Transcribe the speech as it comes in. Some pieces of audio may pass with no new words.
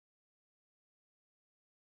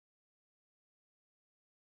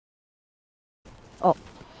Oh.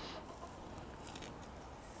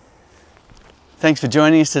 Thanks for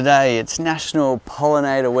joining us today. It's National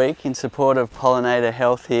Pollinator Week in support of pollinator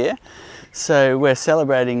health here. So we're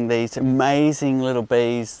celebrating these amazing little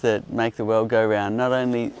bees that make the world go round. Not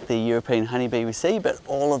only the European honeybee we see, but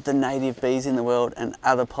all of the native bees in the world and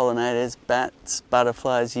other pollinators, bats,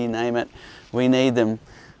 butterflies, you name it. We need them.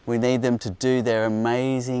 We need them to do their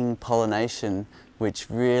amazing pollination, which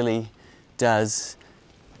really does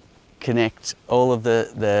connect all of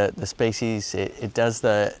the species. It does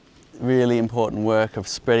the really important work of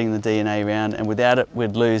spreading the DNA around, and without it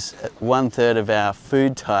we'd lose 1/3 of our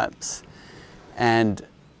food types, and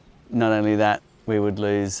not only that, we would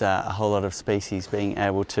lose a whole lot of species being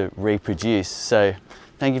able to reproduce. So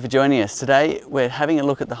thank you for joining us. Today we're having a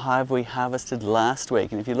look at the hive we harvested last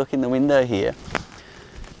week, and if you look in the window here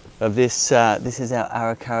of this, this is our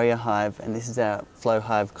Araucaria hive, and this is our Flow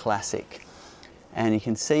Hive Classic. And you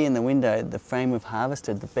can see in the window, the frame we've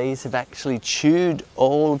harvested, the bees have actually chewed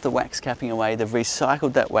all of the wax capping away. They've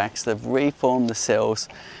recycled that wax, they've reformed the cells,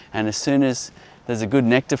 and as soon as there's a good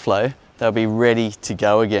nectar flow, they'll be ready to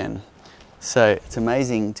go again. So it's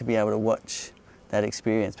amazing to be able to watch that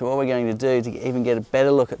experience. But what we're going to do to even get a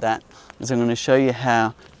better look at that is I'm going to show you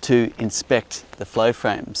how to inspect the flow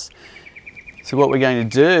frames. So what we're going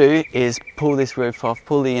to do is pull this roof off,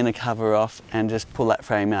 pull the inner cover off, and just pull that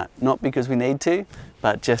frame out. Not because we need to,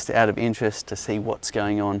 but just out of interest to see what's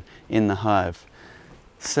going on in the hive.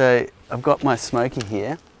 So I've got my smoker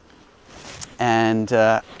here, and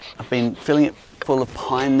I've been filling it full of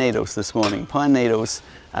pine needles this morning. Pine needles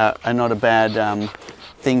are not a bad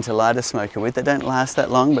thing to light a smoker with. They don't last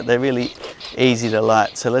that long, but they're really easy to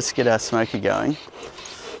light. So let's get our smoker going.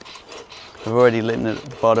 We've already lit it at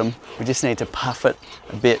the bottom. We just need to puff it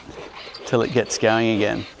a bit till it gets going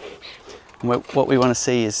again. And what we want to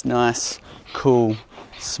see is nice, cool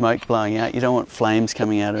smoke blowing out. You don't want flames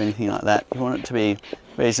coming out or anything like that. You want it to be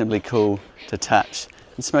reasonably cool to touch.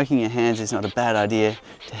 And smoking your hands is not a bad idea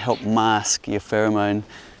to help mask your pheromone,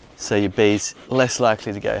 so your bees are less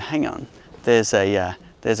likely to go, hang on, there's a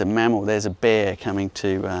mammal, there's a bear coming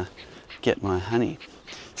to get my honey.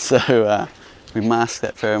 So we mask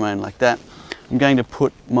that pheromone like that. I'm going to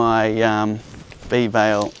put my bee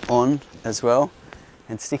veil on as well,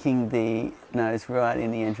 and sticking the nose right in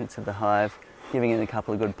the entrance of the hive, giving it a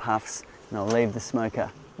couple of good puffs, and I'll leave the smoker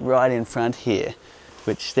right in front here,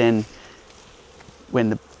 which then, when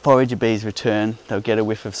the forager bees return, they'll get a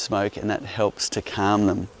whiff of smoke, and that helps to calm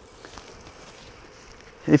them.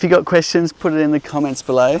 If you've got questions, put it in the comments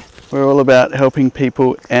below. We're all about helping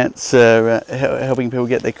people answer, helping people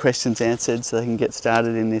get their questions answered so they can get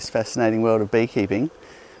started in this fascinating world of beekeeping.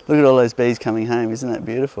 Look at all those bees coming home, isn't that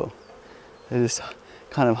beautiful? They're just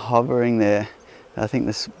kind of hovering there. I think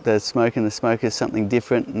the smoke in the smoker is something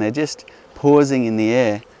different, and they're just pausing in the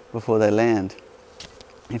air before they land.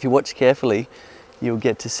 If you watch carefully, you'll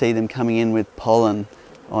get to see them coming in with pollen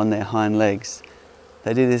on their hind legs.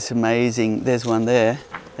 They do this amazing, there's one there,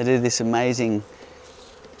 they do this amazing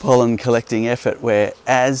pollen collecting effort where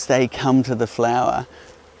as they come to the flower,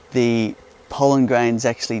 the pollen grains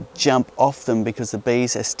actually jump off them because the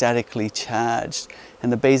bees are statically charged,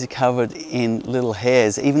 and the bees are covered in little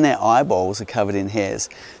hairs. Even their eyeballs are covered in hairs.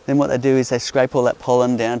 Then what they do is they scrape all that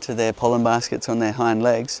pollen down to their pollen baskets on their hind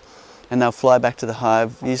legs, and they'll fly back to the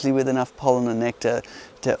hive, usually with enough pollen and nectar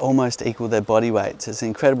to almost equal their body weight. So it's an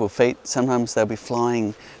incredible feat. Sometimes they'll be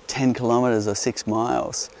flying 10 kilometers or 6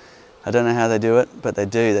 miles. I don't know how they do it, but they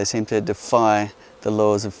do. They seem to defy the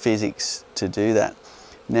laws of physics to do that.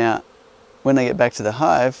 Now, when they get back to the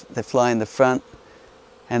hive, they fly in the front,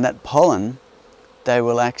 and that pollen, they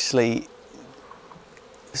will actually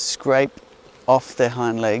scrape off their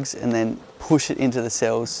hind legs and then push it into the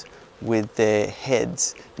cells with their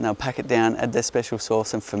heads, and they'll pack it down, add their special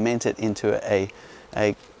sauce, and ferment it into a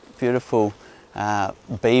beautiful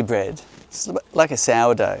bee bread. It's like a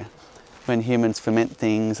sourdough. When humans ferment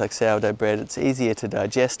things like sourdough bread, it's easier to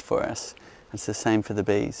digest for us. It's the same for the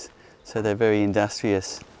bees. So they're very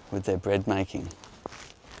industrious with their bread making.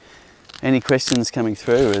 Any questions coming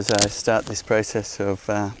through as I start this process of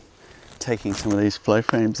taking some of these flow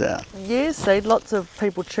frames out? Yes, so lots of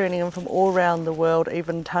people tuning in from all around the world,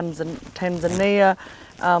 even Tanzania,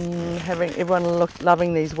 everyone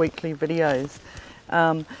loving these weekly videos.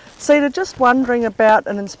 Cedar, just wondering about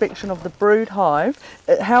an inspection of the brood hive.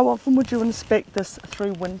 How often would you inspect this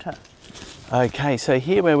through winter? Okay, so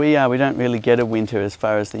here where we are, we don't really get a winter as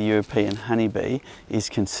far as the European honeybee is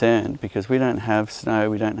concerned, because we don't have snow,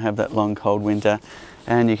 we don't have that long cold winter,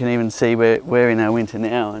 and you can even see we're in our winter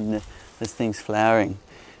now, and there's things flowering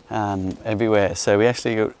everywhere. So we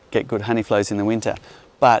actually get good honey flows in the winter.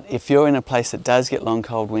 But if you're in a place that does get long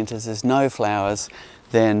cold winters, there's no flowers,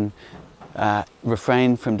 then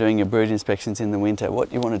refrain from doing your brood inspections in the winter.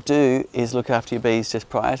 What you want to do is look after your bees just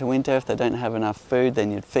prior to winter. If they don't have enough food,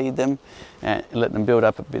 then you'd feed them and let them build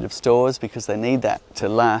up a bit of stores, because they need that to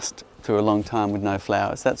last through a long time with no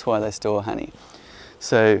flowers. That's why they store honey.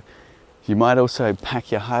 So you might also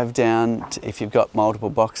pack your hive down, if you've got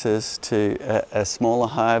multiple boxes, to a smaller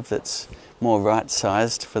hive that's more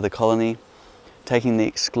right-sized for the colony. Taking the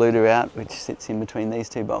excluder out, which sits in between these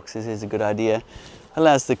two boxes, is a good idea.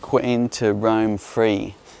 Allows the queen to roam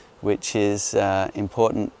free, which is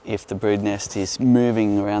important if the brood nest is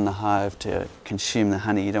moving around the hive to consume the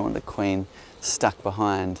honey. You don't want the queen stuck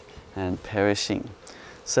behind and perishing.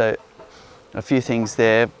 So a few things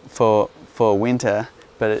there for winter,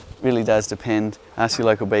 but it really does depend. Ask your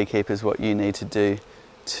local beekeepers what you need to do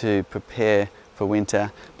to prepare for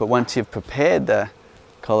winter. But once you've prepared the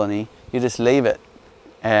colony, you just leave it,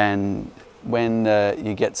 and when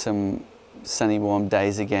you get some sunny warm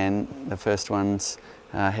days again, the first ones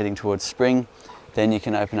heading towards spring, then you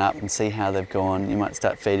can open up and see how they've gone. You might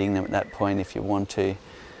start feeding them at that point if you want to.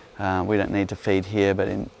 We don't need to feed here, but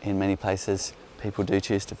in many places people do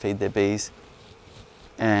choose to feed their bees,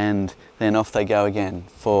 and then off they go again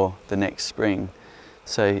for the next spring.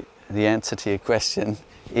 So the answer to your question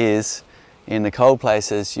is, in the cold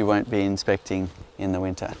places you won't be inspecting in the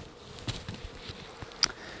winter.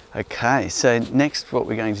 Okay, so next what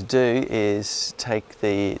we're going to do is take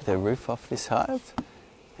the roof off this hive,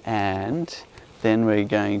 and then we're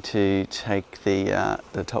going to take the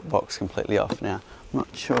top box completely off. Now, I'm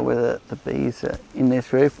not sure whether the bees are in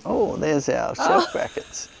this roof. Oh, there's our shelf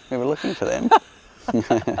brackets. We were looking for them.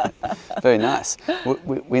 Very nice.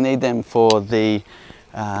 We need them for the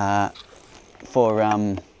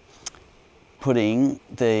putting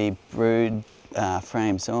the brood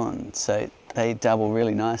frames on. So they double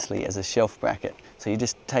really nicely as a shelf bracket. So you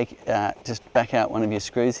just take, just back out one of your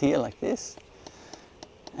screws here like this,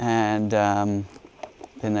 and then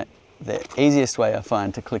the easiest way I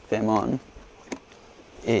find to click them on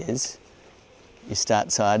is you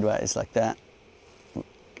start sideways like that,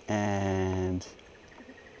 and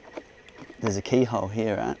there's a keyhole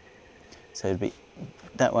here, right? So it'd be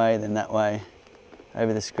that way, then that way,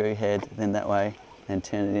 over the screw head, then that way, then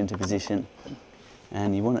turn it into position.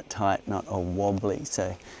 And you want it tight, not all wobbly,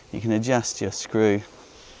 so you can adjust your screw.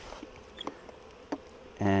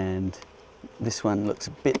 And this one looks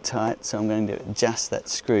a bit tight, so I'm going to adjust that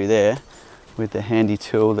screw there with the handy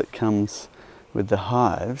tool that comes with the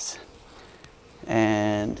hives.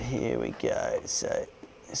 And here we go. So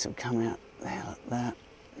this will come out there like that.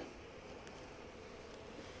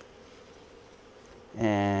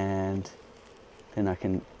 And then I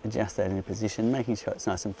can adjust that into position, making sure it's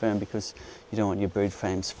nice and firm, because you don't want your brood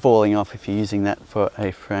frames falling off if you're using that for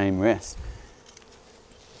a frame rest.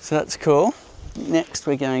 So that's cool. Next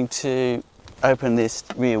we're going to open this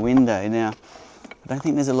rear window. Now, I don't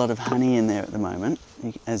think there's a lot of honey in there at the moment,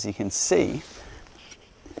 as you can see,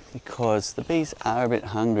 because the bees are a bit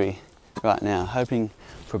hungry right now, hoping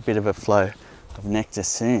for a bit of a flow of nectar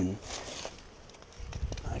soon.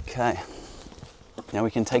 Okay, now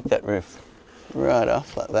we can take that roof right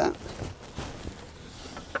off like that.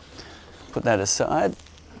 Put that aside,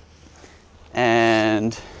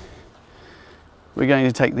 and we're going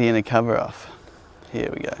to take the inner cover off. Here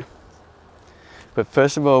we go. But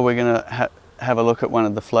first of all, we're going to have a look at one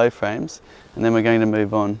of the flow frames, and then we're going to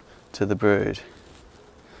move on to the brood.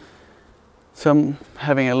 So I'm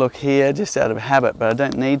having a look here just out of habit, but I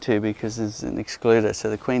don't need to because there's an excluder, so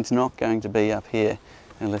the queen's not going to be up here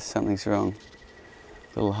unless something's wrong.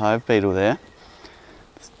 Little hive beetle there.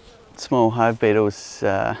 Small hive beetles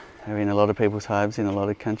are in a lot of people's hives in a lot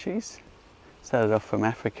of countries. Started off from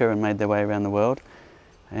Africa and made their way around the world,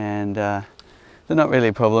 and they're not really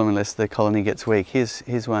a problem unless the colony gets weak.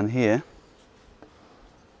 Here's one here.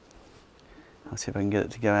 I'll see if I can get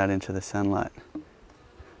it to go out into the sunlight.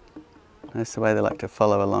 That's the way they like to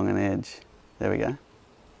follow along an edge. There we go.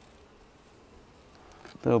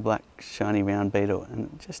 Little black shiny round beetle, and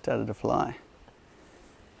it just started to fly.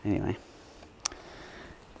 Anyway,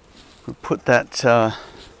 we'll put that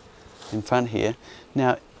in front here.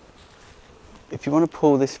 Now, if you want to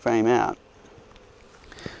pull this frame out,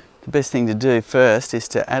 the best thing to do first is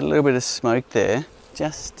to add a little bit of smoke there,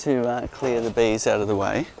 just to clear the bees out of the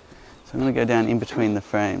way. So I'm going to go down in between the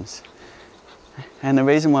frames. And the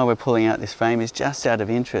reason why we're pulling out this frame is just out of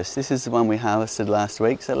interest. This is the one we harvested last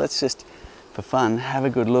week, so let's just, for fun, have a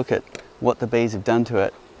good look at what the bees have done to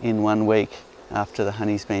it in 1 week after the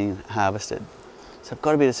honey's been harvested. So I've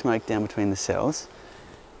got a bit of smoke down between the cells,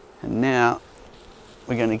 and now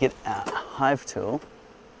we're going to get our hive tool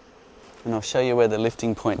and I'll show you where the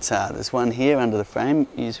lifting points are. There's one here under the frame,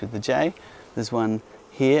 used with the J. There's one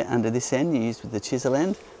here under this end, used with the chisel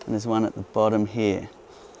end, and there's one at the bottom here.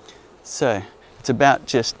 So it's about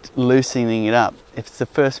just loosening it up. If it's the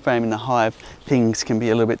first frame in the hive, things can be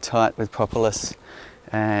a little bit tight with propolis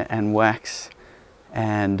and wax,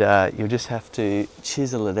 and you'll just have to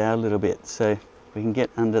chisel it out a little bit. So we can get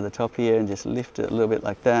under the top here and just lift it a little bit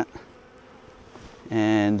like that.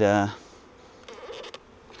 And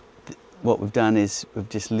what we've done is we've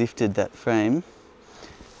just lifted that frame,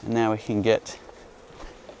 and now we can get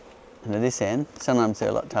under this end. Sometimes they're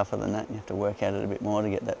a lot tougher than that, and you have to work at it a bit more to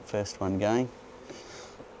get that first one going.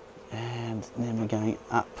 And then we're going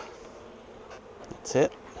up. That's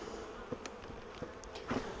it.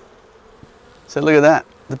 So look at that.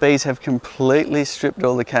 The bees have completely stripped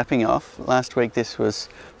all the capping off. Last week this was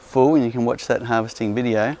full, and you can watch that harvesting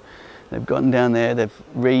video. They've gotten down there, they've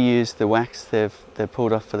reused the wax they've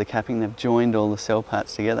pulled off for the capping, they've joined all the cell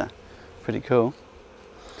parts together. Pretty cool.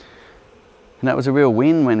 And that was a real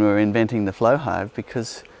win when we were inventing the flow hive,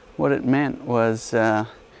 because what it meant was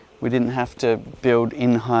we didn't have to build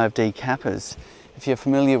in-hive decappers. If you're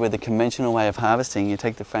familiar with the conventional way of harvesting, you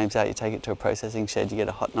take the frames out, you take it to a processing shed, you get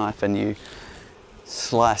a hot knife and you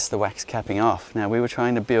slice the wax capping off. Now, we were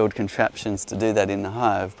trying to build contraptions to do that in the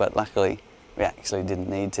hive, but luckily we actually didn't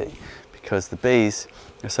need to, because the bees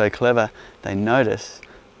are so clever. They notice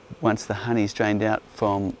once the honey's drained out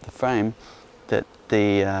from the frame that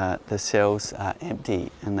the cells are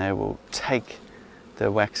empty, and they will take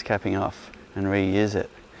the wax capping off and reuse it.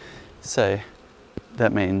 So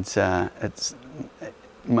that means it's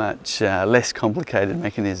much less complicated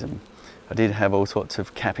mechanism. I did have all sorts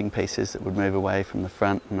of capping pieces that would move away from the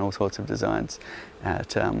front and all sorts of designs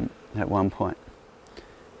at one point.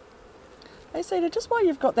 Hey Cedar, just while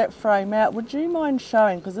you've got that frame out, would you mind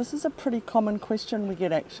showing, because this is a pretty common question we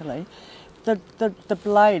get actually, the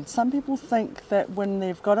blade. Some people think that when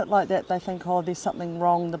they've got it like that, they think, oh, there's something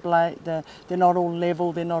wrong, the blade, they're not all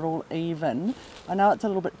level, they're not all even. I know it's a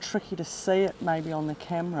little bit tricky to see it maybe on the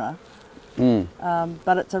camera,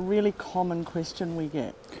 but it's a really common question we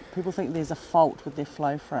get. People think there's a fault with their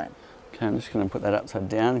flow frame. Okay, I'm just going to put that upside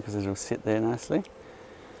down because it'll sit there nicely.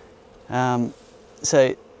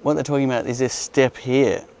 So what they're talking about is this step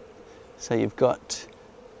here. So you've got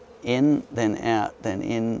in, then out, then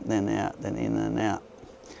in, then out, then in and out.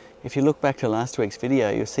 If you look back to last week's video,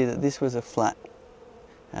 you'll see that this was a flat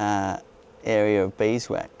area of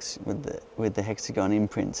beeswax with the hexagon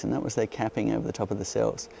imprints, and that was their capping over the top of the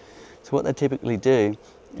cells. So what they typically do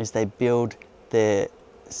is they build their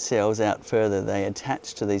cells out further. They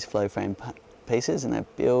attach to these flow frame pieces and they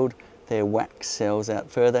build their wax cells out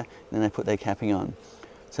further, and then they put their capping on.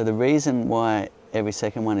 So the reason why every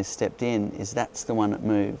second one is stepped in is that's the one that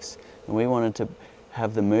moves, and we wanted to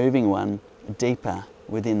have the moving one deeper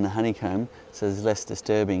within the honeycomb, so there's less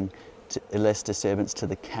disturbance to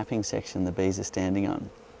the capping section the bees are standing on.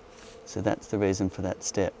 So that's the reason for that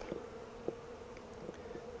step.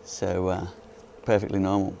 So perfectly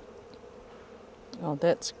normal. Oh,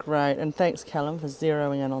 that's great, and thanks Callum for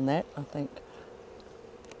zeroing in on that. I think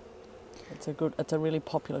it's a really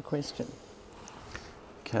popular question.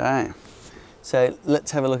 Okay, so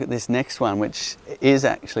let's have a look at this next one, which is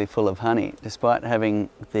actually full of honey. Despite having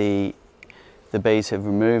the bees have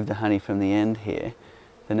removed the honey from the end here,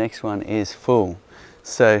 the next one is full.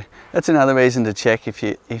 So that's another reason to check.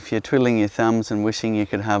 If you're twiddling your thumbs and wishing you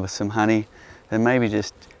could harvest some honey, then maybe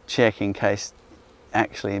just check in case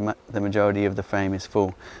actually the majority of the frame is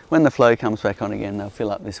full. When the flow comes back on again, they'll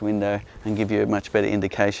fill up this window and give you a much better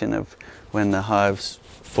indication of when the hive's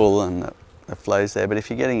full and the flow's there. But if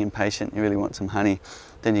you're getting impatient, you really want some honey,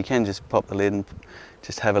 then you can just pop the lid and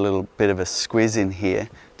just have a little bit of a squiz in here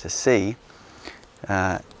to see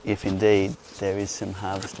if indeed there is some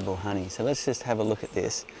harvestable honey. So let's just have a look at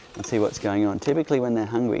this and see what's going on. Typically when they're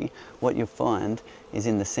hungry, what you'll find is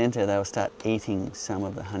in the centre they'll start eating some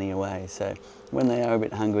of the honey away. So when they are a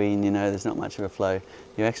bit hungry and you know there's not much of a flow,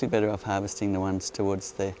 you're actually better off harvesting the ones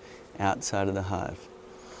towards the outside of the hive.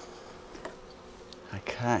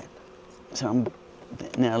 Okay, so I'm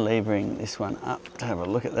now levering this one up to have a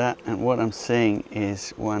look at that, and what I'm seeing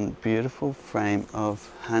is one beautiful frame of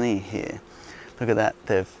honey here. Look at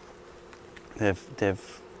that,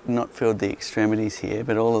 they've not filled the extremities here,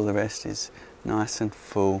 but all of the rest is nice and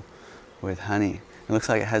full with honey. It looks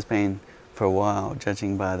like it has been for a while,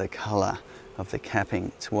 judging by the colour of the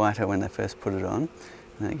capping. It's whiter when they first put it on, and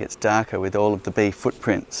then it gets darker with all of the bee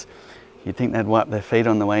footprints. You'd think they'd wipe their feet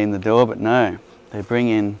on the way in the door, but no. They bring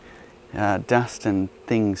in dust and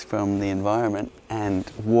things from the environment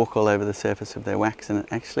and walk all over the surface of their wax, and it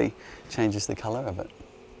actually changes the colour of it.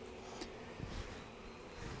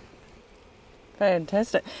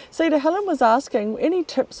 Fantastic. Cedar, Helen was asking, any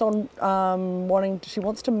tips on she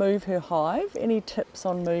wants to move her hive. Any tips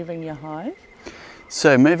on moving your hive?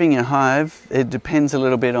 So moving your hive, it depends a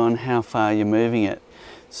little bit on how far you're moving it.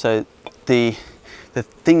 So the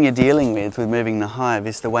thing you're dealing with moving the hive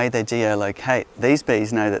is the way they geolocate. These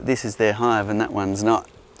bees know that this is their hive and that one's not.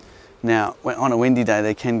 Now, on a windy day,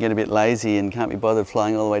 they can get a bit lazy and can't be bothered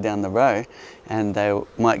flying all the way down the row, and they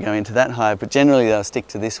might go into that hive, but generally they'll stick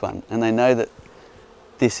to this one, and they know that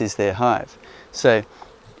this is their hive. So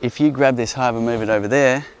if you grab this hive and move it over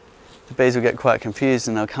there, the bees will get quite confused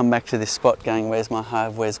and they'll come back to this spot going, where's my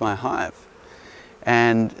hive, where's my hive?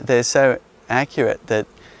 And they're so accurate that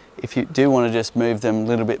if you do want to just move them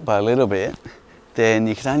little bit by little bit, then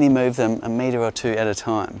you can only move them a metre or two at a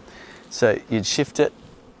time. So you'd shift it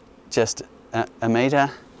just a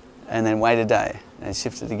metre and then wait a day, and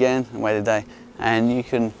shift it again and wait a day, and you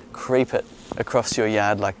can creep it across your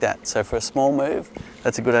yard like that. So for a small move,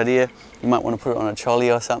 that's a good idea. You might want to put it on a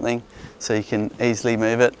trolley or something so you can easily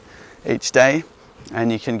move it each day,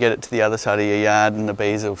 and you can get it to the other side of your yard and the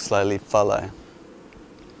bees will slowly follow.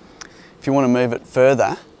 If you want to move it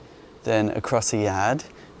further than across a yard,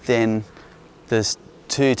 then there's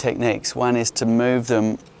two techniques. One is to move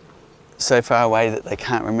them so far away that they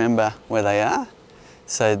can't remember where they are.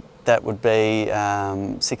 So that would be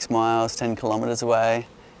 6 miles, 10 kilometres away,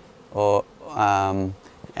 or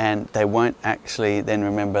and they won't actually then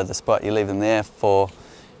remember the spot. You leave them there for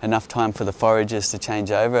enough time for the foragers to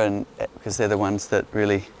change over, and because they're the ones that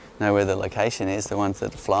really know where the location is, the ones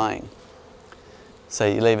that are flying. So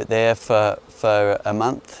you leave it there for a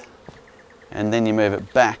month, and then you move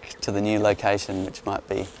it back to the new location, which might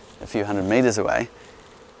be a few hundred metres away.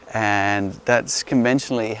 And that's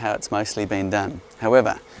conventionally how it's mostly been done.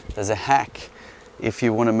 However, there's a hack if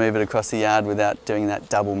you want to move it across the yard without doing that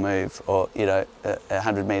double move, or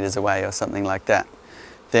 100 metres away or something like that.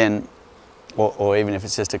 Then, or even if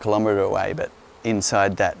it's just a kilometre away, but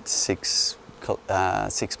inside that 6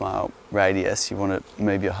 mile radius, you want to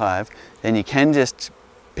move your hive, then you can just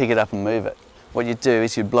pick it up and move it. What you do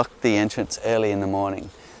is you block the entrance early in the morning,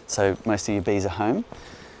 so most of your bees are home.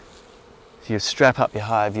 You strap up your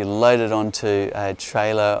hive, you load it onto a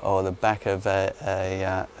trailer or the back of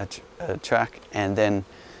a truck, and then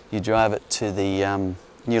you drive it to the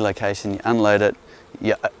new location, you unload it,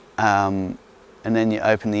 and then you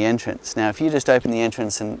open the entrance. Now if you just open the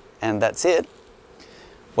entrance and that's it,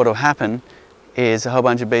 what will happen is a whole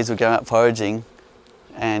bunch of bees will go out foraging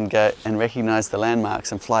and go and recognise the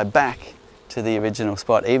landmarks and fly back to the original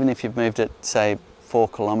spot, even if you've moved it, say, 4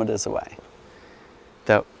 kilometres away.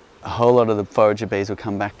 A whole lot of the forager bees will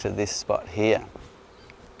come back to this spot here.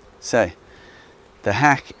 So the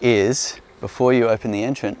hack is, before you open the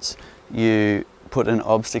entrance, you put an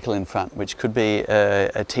obstacle in front, which could be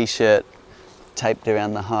a t-shirt taped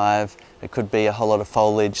around the hive. It could be a whole lot of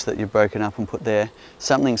foliage that you've broken up and put there.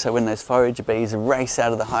 Something so when those forager bees race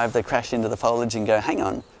out of the hive, they crash into the foliage and go, hang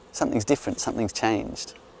on, something's different, something's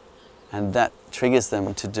changed. And that triggers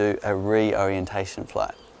them to do a reorientation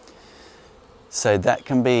flight. So that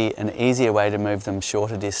can be an easier way to move them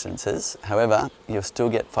shorter distances. However, you'll still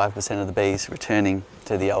get 5% of the bees returning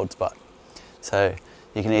to the old spot. So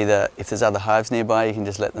you can either, if there's other hives nearby, you can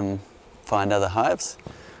just let them find other hives,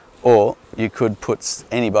 or you could put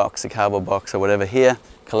any box, a cardboard box or whatever here,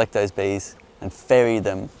 collect those bees and ferry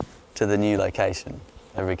them to the new location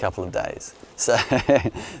every couple of days. So,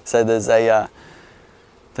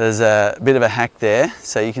 there's a bit of a hack there,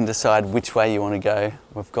 so you can decide which way you want to go.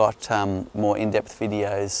 We've got more in-depth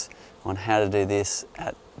videos on how to do this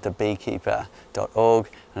at thebeekeeper.org,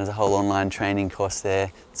 and there's a whole online training course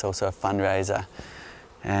there. It's also a fundraiser,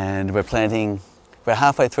 and we're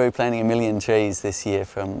halfway through planting 1 million trees this year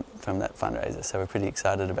from that fundraiser, so we're pretty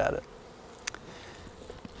excited about it.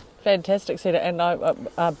 Fantastic, Cedar. And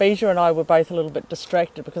Bijou and I were both a little bit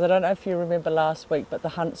distracted because I don't know if you remember last week, but the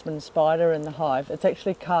huntsman spider in the hive, it's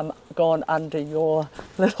actually gone under your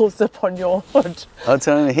little zip on your hood. Oh, it's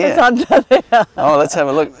under here? It's under there. Oh, let's have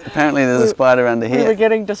a look. Apparently there's a spider under here. We were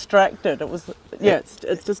getting distracted. It was, yeah,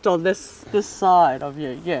 it's just on this side of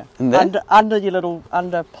you, yeah. And there? Under your little,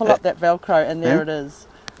 pull up that Velcro and there it is.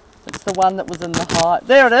 It's the one that was in the hive.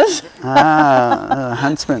 There it is. Ah,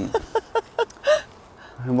 huntsman.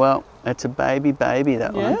 Well, it's a baby,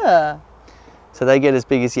 that one. Yeah. So they get as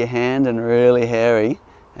big as your hand and really hairy,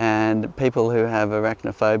 and people who have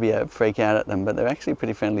arachnophobia freak out at them, but they're actually a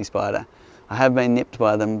pretty friendly spider. I have been nipped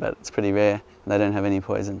by them, but it's pretty rare, and they don't have any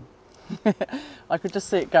poison. I could just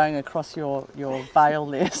see it going across your veil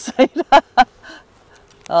there, Cedar.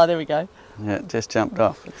 Oh, there we go. Yeah, it just jumped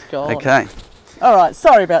off. It's gone. Okay. All right,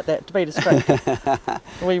 sorry about that, to be distracted.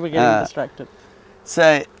 We were getting distracted.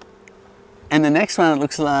 So, and the next one, it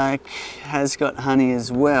looks like, has got honey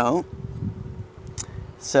as well.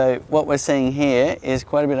 So what we're seeing here is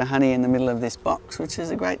quite a bit of honey in the middle of this box, which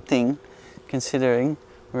is a great thing considering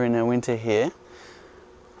we're in our winter here.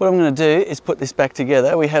 What I'm going to do is put this back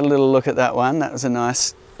together. We had a little look at that one. That was a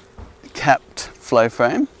nice capped flow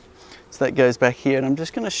frame. So that goes back here, and I'm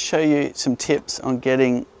just going to show you some tips on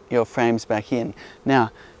getting your frames back in.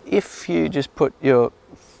 Now, if you just put your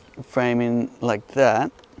frame in like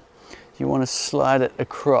that, you want to slide it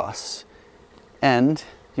across and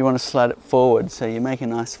you want to slide it forward. So you make a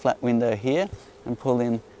nice flat window here and pull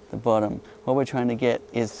in the bottom. What we're trying to get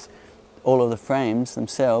is all of the frames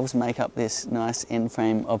themselves make up this nice end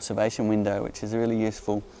frame observation window, which is a really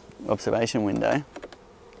useful observation window.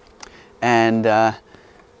 And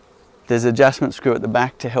there's an adjustment screw at the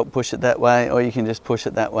back to help push it that way, or you can just push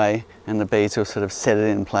it that way and the bees will sort of set it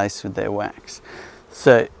in place with their wax.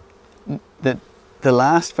 So the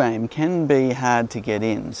last frame can be hard to get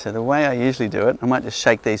in. So the way I usually do it, I might just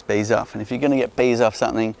shake these bees off. And if you're going to get bees off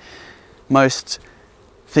something, most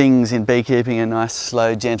things in beekeeping are nice,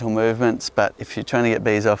 slow, gentle movements. But if you're trying to get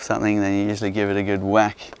bees off something, then you usually give it a good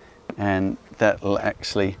whack, and that will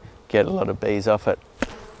actually get a lot of bees off it.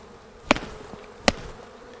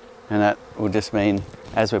 And that will just mean,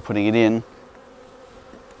 as we're putting it in,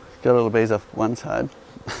 got all the bees off one side.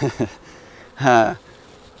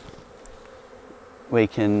 We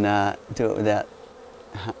can do it without,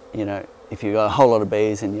 you know, if you've got a whole lot of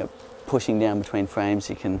bees and you're pushing down between frames,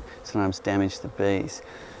 you can sometimes damage the bees.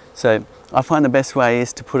 So I find the best way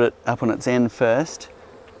is to put it up on its end first,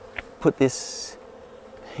 put this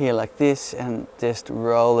here like this, and just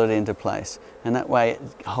roll it into place. And that way it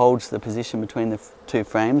holds the position between the two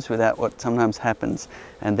frames without what sometimes happens,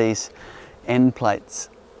 and these end plates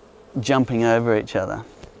jumping over each other.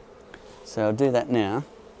 So I'll do that now.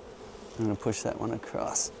 I'm going to push that one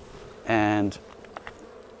across and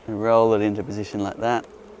roll it into position like that,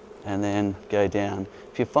 and then go down.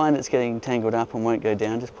 If you find it's getting tangled up and won't go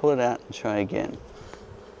down, just pull it out and try again.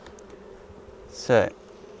 So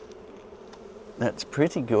that's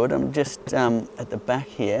pretty good. I'm just at the back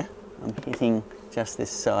here, I'm hitting just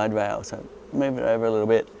this side rail, so move it over a little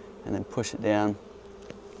bit and then push it down,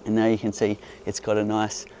 and now you can see it's got a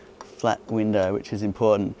nice flat window, which is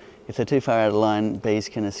important. If they're too far out of line, bees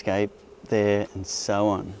can escape there and so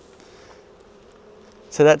on.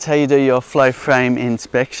 So that's how you do your flow frame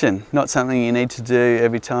inspection. Not something you need to do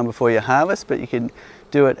every time before you harvest, but you can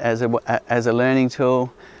do it as a learning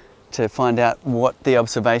tool to find out what the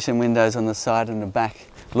observation windows on the side and the back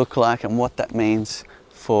look like and what that means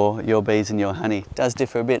for your bees and your honey. It does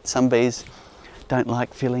differ a bit. Some bees don't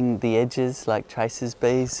like filling the edges, like Trace's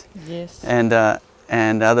bees. Yes. And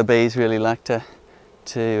other bees really like to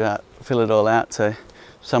fill it all out. So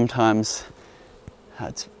sometimes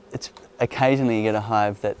it's occasionally you get a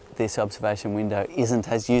hive that this observation window isn't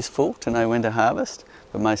as useful to know when to harvest,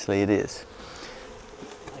 but mostly it is.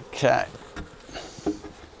 Okay.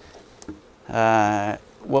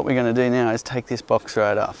 What we're going to do now is take this box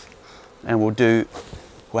right off, and we'll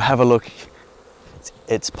have a look.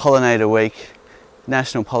 It's Pollinator Week,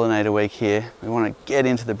 National Pollinator Week here. We want to get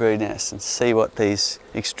into the brood nest and see what these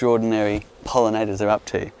extraordinary pollinators are up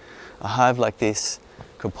to. A hive like this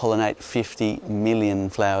could pollinate 50 million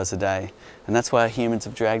flowers a day, and that's why humans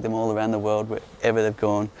have dragged them all around the world wherever they've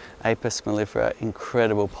gone. Apis mellifera,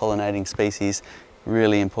 incredible pollinating species,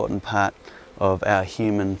 really important part of our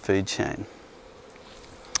human food chain.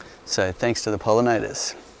 So thanks to the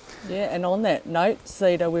pollinators. Yeah, and on that note,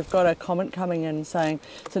 Cedar, we've got a comment coming in saying,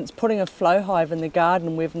 since putting a flow hive in the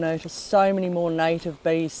garden, we've noticed so many more native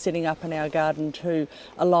bees setting up in our garden too,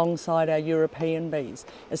 alongside our European bees,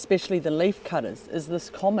 especially the leaf cutters. Is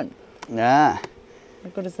this common? Ah. How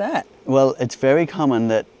good is that? Well, it's very common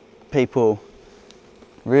that people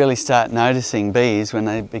really start noticing bees when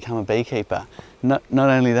they become a beekeeper. Not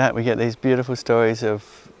only that, we get these beautiful stories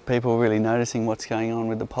of people really noticing what's going on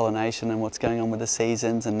with the pollination and what's going on with the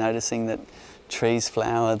seasons, and noticing that trees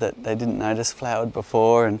flower that they didn't notice flowered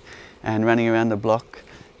before, and running around the block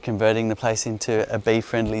converting the place into a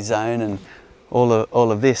bee-friendly zone, and all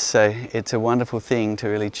of this. So it's a wonderful thing to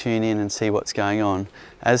really tune in and see what's going on.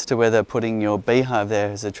 As to whether putting your beehive there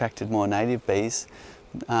has attracted more native bees,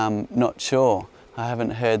 not sure. I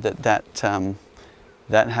haven't heard that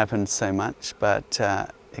happens so much, but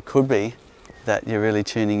it could be that you're really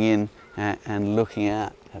tuning in and looking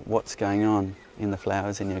out at what's going on in the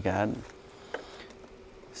flowers in your garden.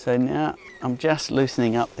 So now I'm just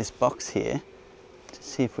loosening up this box here to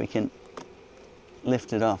see if we can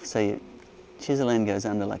lift it off. So your chisel end goes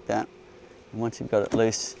under like that, and once you've got it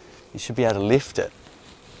loose, you should be able to lift it.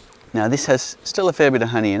 Now this has still a fair bit of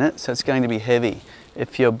honey in it, so it's going to be heavy.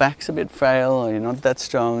 If your back's a bit frail or you're not that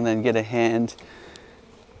strong, then get a hand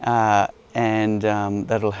and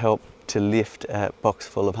that'll help to lift a box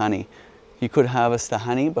full of honey. You could harvest the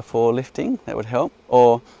honey before lifting, that would help,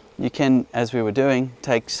 or you can, as we were doing,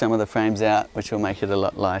 take some of the frames out, which will make it a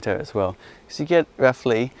lot lighter as well. So you get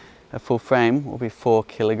roughly, a full frame will be 4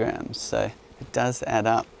 kilograms, so it does add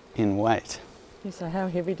up in weight. Yeah, so how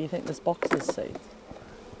heavy do you think this box is, seeds?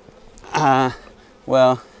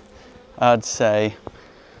 Well, I'd say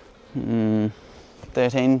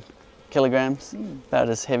 13 kilograms, about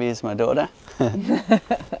as heavy as my daughter.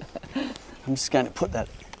 I'm just going to put that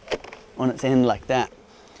on its end like that.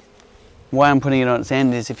 Why I'm putting it on its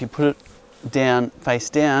end is if you put it down, face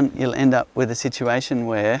down, you'll end up with a situation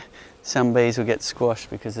where some bees will get squashed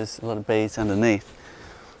because there's a lot of bees underneath.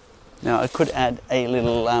 Now I could add a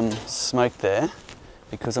little smoke there,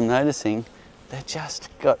 because I'm noticing they've just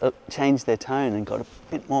changed their tone and got a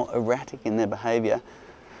bit more erratic in their behaviour.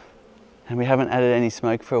 And we haven't added any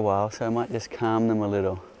smoke for a while, so I might just calm them a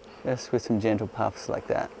little, just with some gentle puffs like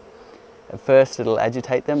that. At first it'll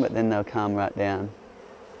agitate them, but then they'll calm right down.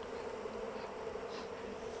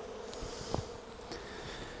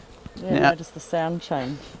 Yeah, Now, notice the sound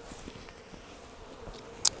change.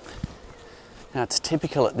 Now it's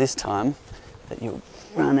typical at this time that you'll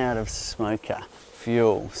run out of smoker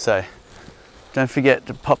fuel, so don't forget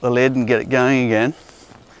to pop the lid and get it going again.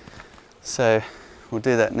 So we'll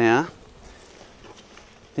do that now.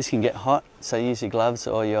 This can get hot, so use your gloves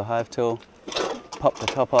or your hive tool, pop the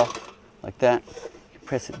top off like that, you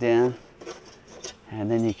press it down, and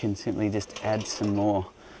then you can simply just add some more.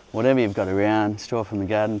 Whatever you've got around, straw from the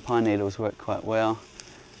garden, pine needles work quite well.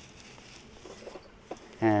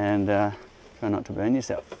 And try not to burn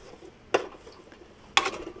yourself.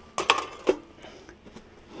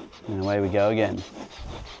 And away we go again.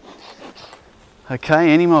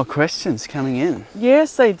 Okay, any more questions coming in? Yeah,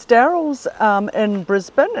 Seeds. Daryl's in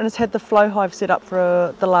Brisbane and has had the flow hive set up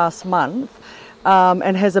for the last month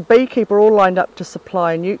and has a beekeeper all lined up to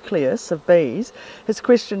supply a nucleus of bees. His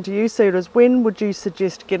question to you, Cedar, is when would you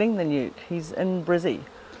suggest getting the nuke? He's in Brizzy.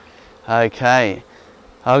 Okay,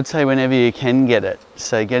 I would say whenever you can get it.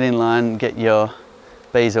 So get in line, get your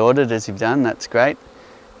bees ordered as you've done, that's great.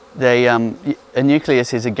 A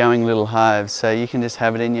nucleus is a going little hive, so you can just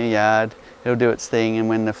have it in your yard, it'll do its thing, and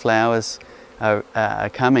when the flowers are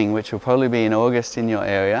coming, which will probably be in August in your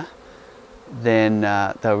area, then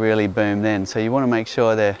they'll really boom then. So you want to make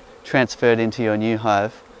sure they're transferred into your new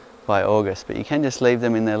hive by August, but you can just leave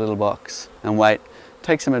them in their little box and wait.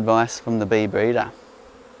 Take some advice from the bee breeder.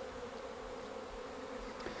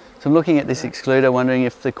 So I'm looking at this excluder, wondering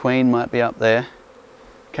if the queen might be up there.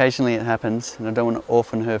 Occasionally it happens, and I don't want to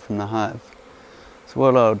orphan her from the hive. So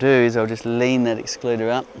what I'll do is I'll just lean that excluder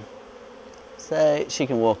up so she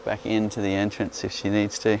can walk back into the entrance if she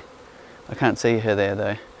needs to. I can't see her there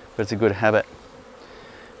though, but it's a good habit.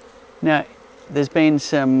 Now, there's been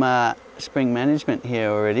some spring management here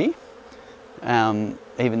already,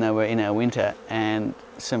 even though we're in our winter, and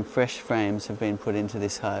some fresh frames have been put into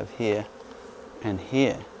this hive here and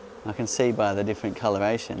here. I can see by the different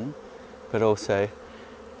coloration, but also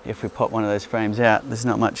if we pop one of those frames out, there's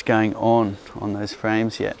not much going on those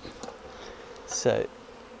frames yet. So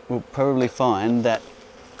we'll probably find that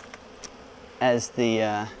as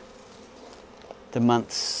the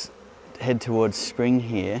months head towards spring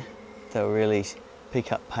here, they'll really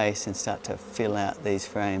pick up pace and start to fill out these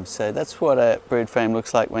frames. So that's what a brood frame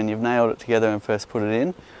looks like when you've nailed it together and first put it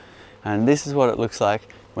in. And this is what it looks like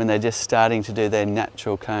when they're just starting to do their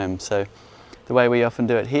natural comb. So the way we often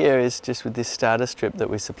do it here is just with this starter strip that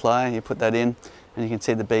we supply. You put that in and you can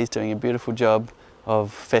see the bees doing a beautiful job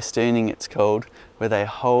of festooning, it's called, where they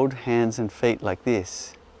hold hands and feet like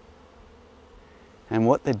this. And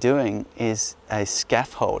what they're doing is a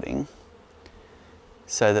scaffolding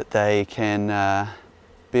so that they can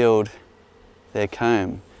build their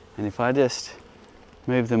comb. And if I just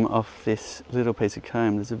move them off this little piece of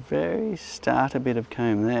comb, there's a very starter bit of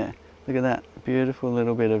comb there. Look at that, beautiful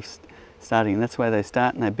little bit of starting. That's where they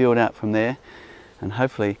start, and they build out from there, and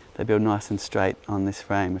hopefully they build nice and straight on this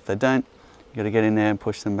frame. If they don't, you've got to get in there and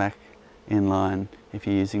push them back in line if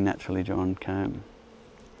you're using naturally drawn comb.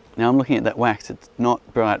 Now I'm looking at that wax, it's not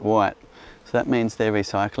bright white, so that means they're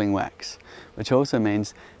recycling wax, which also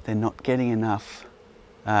means they're not getting enough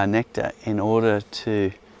nectar in order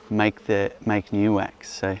to make new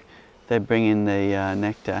wax. So they bring in the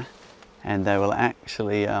nectar and they will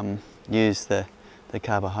actually use the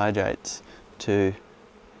carbohydrates to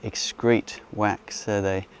excrete wax. So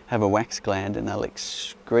they have a wax gland and they'll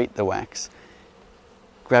excrete the wax,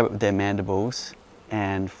 grab it with their mandibles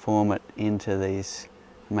and form it into these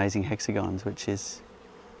amazing hexagons, which is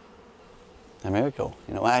a miracle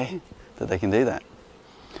in a way that they can do that.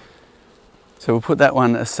 So we'll put that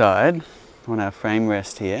one aside on our frame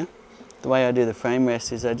rest here. The way I do the frame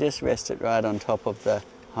rest is I just rest it right on top of the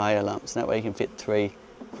higher lumps, and that way you can fit 3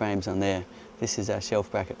 frames on there. This is our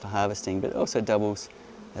shelf bracket for harvesting, but it also doubles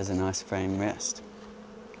as a nice frame rest.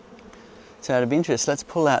 So out of interest, let's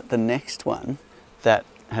pull out the next one that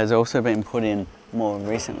has also been put in more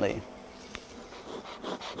recently.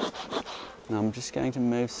 And I'm just going to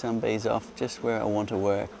move some bees off just where I want to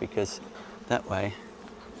work, because that way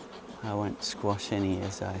I won't squash any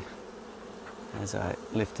as I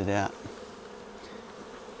lift it out.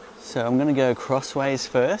 So I'm going to go crossways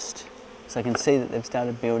first, so I can see that they've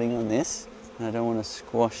started building on this, and I don't want to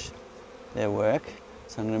squash their work.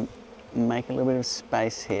 So I'm going to make a little bit of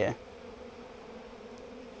space here,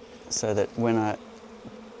 so that when I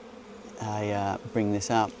bring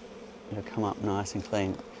this up, it'll come up nice and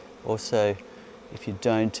clean. Also, if you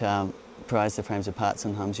don't prise the frames apart,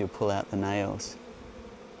 sometimes you'll pull out the nails.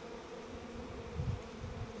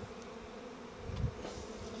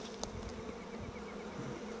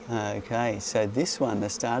 Okay, so this one, the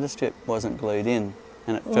starter strip wasn't glued in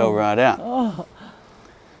and it fell right out. Oh.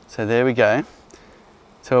 So there we go.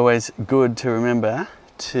 It's always good to remember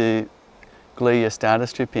to glue your starter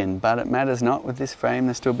strip in, but it matters not with this frame.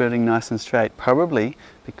 They're still building nice and straight, probably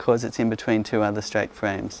because it's in between 2 other straight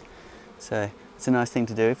frames. So it's a nice thing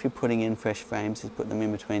to do if you're putting in fresh frames, is put them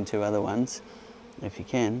in between 2 other ones if you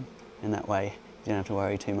can, and that way you don't have to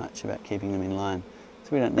worry too much about keeping them in line. So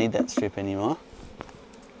we don't need that strip anymore.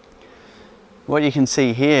 What you can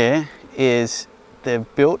see here is they've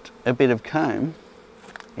built a bit of comb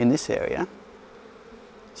in this area.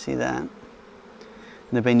 See that? And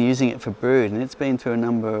they've been using it for brood, and it's been through a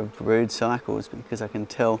number of brood cycles, because I can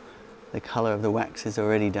tell the colour of the wax is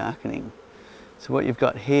already darkening. So what you've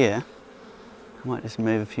got here, I might just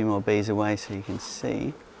move a few more bees away so you can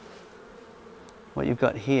see. What you've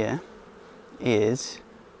got here is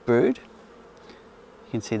brood.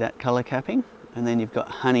 You can see that colour capping, and then you've got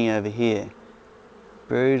honey over here.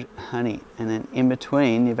 Brood, honey, and then in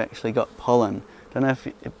between you've actually got pollen. Don't know if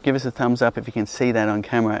give us a thumbs up if you can see that on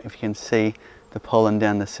camera, if you can see the pollen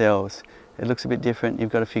down the cells. It looks a bit different. You've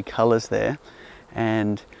got a few colours there,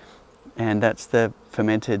 and that's the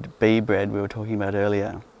fermented bee bread we were talking about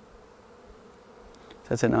earlier. So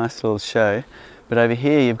that's a nice little show. But over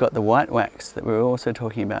here you've got the white wax that we were also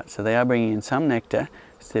talking about. So they are bringing in some nectar,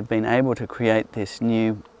 so they've been able to create this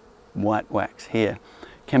new white wax here.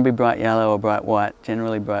 Can be bright yellow or bright white,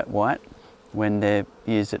 generally bright white when they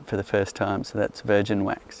use it for the first time, so that's virgin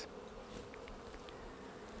wax.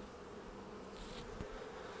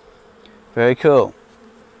 Very cool.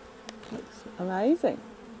 Looks amazing.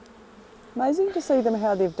 Amazing to see them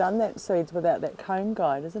how they've done that seeds without that comb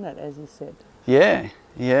guide, isn't it, as you said? Yeah,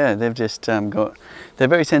 they've just they're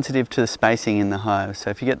very sensitive to the spacing in the hive, so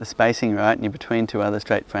if you get the spacing right and you're between 2 other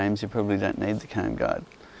straight frames, you probably don't need the comb guide.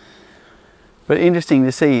 But interesting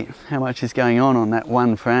to see how much is going on that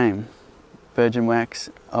one frame. Virgin wax,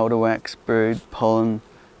 older wax, brood, pollen,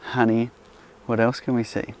 honey. What else can we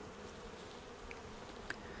see?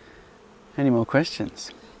 Any more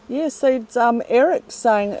questions? Yes, so it's Eric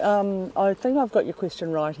saying, I think I've got your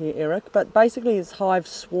question right here, Eric, but basically his hive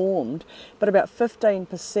swarmed, but about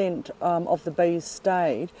 15% of the bees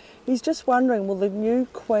stayed. He's just wondering, will the new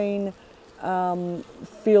queen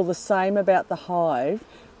feel the same about the hive,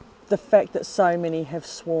 the fact that so many have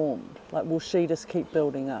swarmed? Like, will she just keep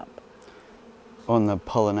building up? On the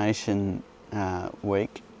pollination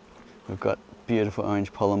week, we've got beautiful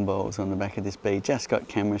orange pollen balls on the back of this bee. Just got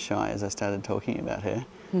camera shy as I started talking about her.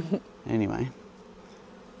 Anyway,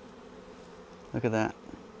 look at that.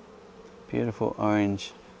 Beautiful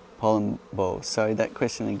orange pollen balls. Sorry, that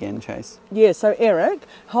question again, Chase. Yeah, so Eric,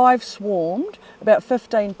 hive swarmed, about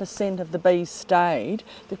 15% of the bees stayed.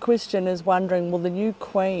 The question is wondering, will the new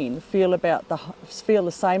queen feel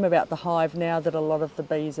the same about the hive now that a lot of the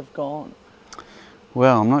bees have gone?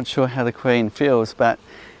 Well, I'm not sure how the queen feels, but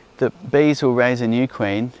the bees will raise a new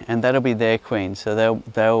queen, and that'll be their queen. So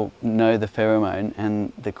they'll know the pheromone,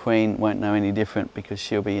 and the queen won't know any different because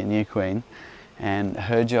she'll be a new queen, and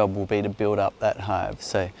her job will be to build up that hive.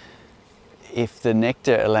 So if the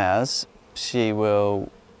nectar allows, she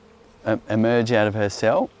will emerge out of her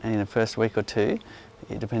cell, and in the first week or 2,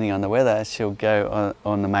 depending on the weather, she'll go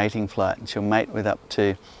on the mating flight, and she'll mate with up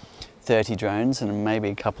to 30 drones and maybe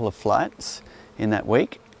a couple of flights in that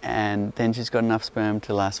week. And then she's got enough sperm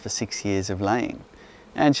to last for 6 years of laying.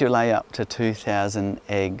 And she'll lay up to 2,000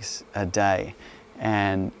 eggs a day,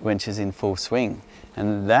 and when she's in full swing.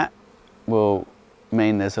 And that will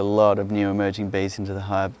mean there's a lot of new emerging bees into the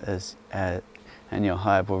hive, and your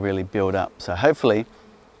hive will really build up. So hopefully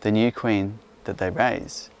the new queen that they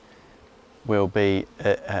raise will be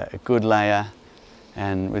a good layer,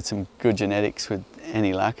 and with some good genetics, with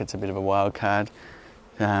any luck, it's a bit of a wild card.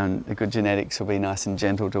 The good genetics will be nice and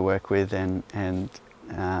gentle to work with, and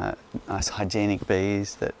nice hygienic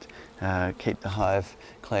bees that keep the hive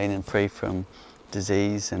clean and free from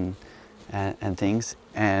disease and things,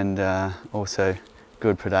 and also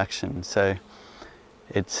good production. So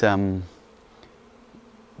it's the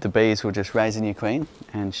bees will just raise a new queen,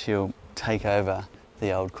 and she'll take over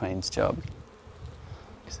the old queen's job.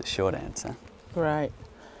 Is the short answer. Great.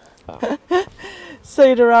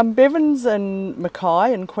 Cedar, Bevan's and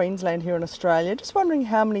Mackay in Queensland here in Australia, just wondering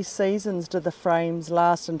how many seasons do the frames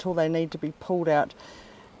last until they need to be pulled out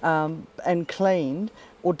and cleaned,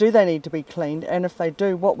 or do they need to be cleaned? And if they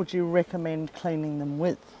do, what would you recommend cleaning them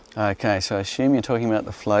with? Okay, so I assume you're talking about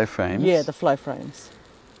the flow frames. Yeah, the flow frames.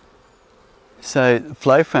 So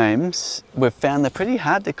flow frames, we've found they're pretty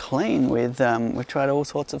hard to clean with, we've tried all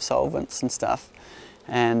sorts of solvents and stuff,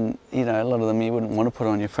 and you know, a lot of them you wouldn't want to put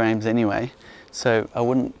on your frames anyway. So I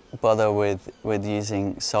wouldn't bother with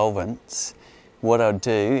using solvents. What I'd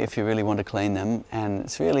do if you really want to clean them, and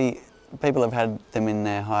it's really, people have had them in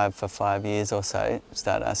their hive for 5 years or so,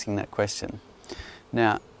 start asking that question.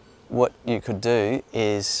 Now, what you could do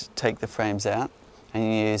is take the frames out and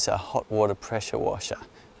you use a hot water pressure washer.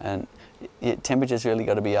 And your temperature's really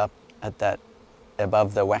got to be up at that,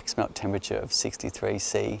 above the wax melt temperature of 63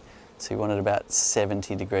 C. So you want it about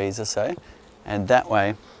 70 degrees or so. And that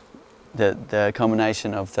way, the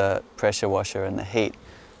combination of the pressure washer and the heat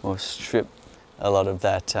will strip a lot of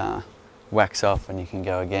that wax off, and you can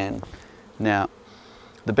go again. Now,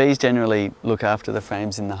 the bees generally look after the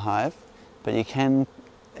frames in the hive, but you can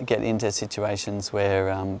get into situations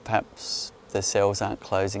where perhaps the cells aren't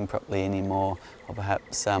closing properly anymore, or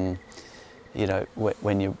perhaps you know,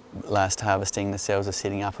 when you're last harvesting, the cells are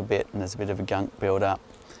sitting up a bit and there's a bit of a gunk build up,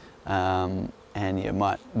 and you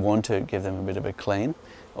might want to give them a bit of a clean.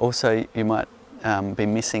 Also, you might be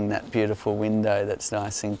missing that beautiful window that's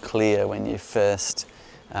nice and clear when you first,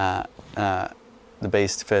 the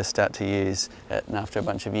bees first start to use it, and after a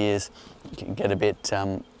bunch of years you can get a bit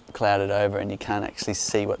clouded over and you can't actually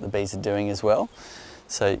see what the bees are doing as well.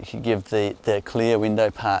 So you can give the clear window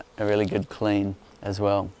part a really good clean as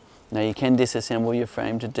well. Now you can disassemble your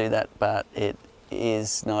frame to do that, but it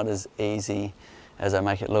is not as easy as I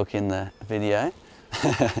make it look in the video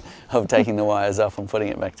of taking the wires off and putting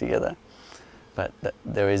it back together. But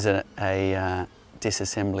there is a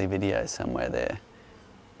disassembly video somewhere there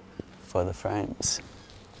for the frames.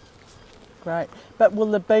 Great. But will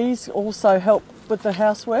the bees also help with the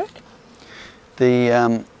housework?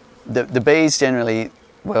 The bees generally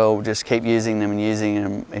will just keep using them and using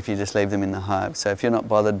them if you just leave them in the hive. So if you're not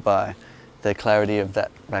bothered by the clarity of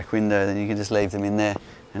that back window, then you can just leave them in there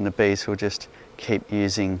and the bees will just keep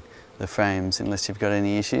using the frames. Unless you've got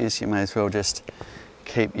any issues, you may as well just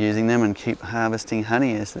keep using them and keep harvesting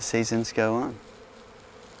honey as the seasons go on.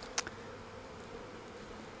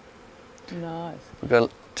 Nice. We've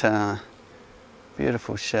got a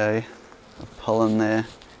beautiful show of pollen there.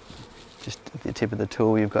 Just at the tip of the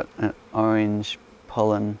tool, you've got an orange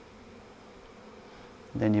pollen.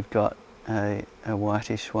 Then you've got a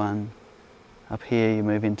whitish one. Up here you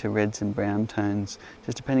move into reds and brown tones,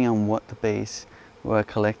 just depending on what the bees were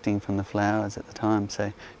collecting from the flowers at the time.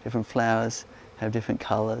 So different flowers have different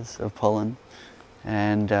colours of pollen,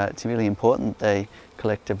 and it's really important they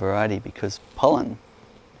collect a variety, because pollen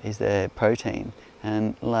is their protein,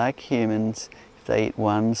 and like humans, if they eat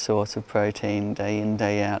one source of protein day in,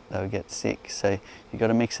 day out, they'll get sick. So you've got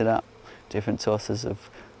to mix it up, different sources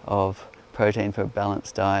of protein for a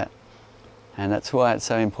balanced diet. And that's why it's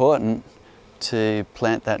so important to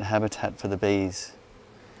plant that habitat for the bees.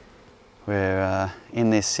 We're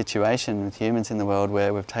in this situation with humans in the world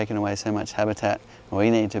where we've taken away so much habitat, and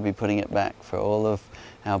we need to be putting it back for all of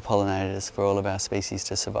our pollinators, for all of our species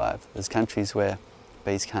to survive. There's countries where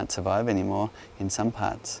bees can't survive anymore in some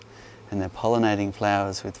parts, and they're pollinating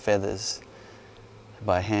flowers with feathers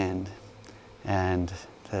by hand, and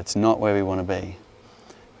that's not where we want to be.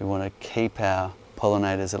 We want to keep our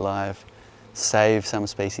pollinators alive, save some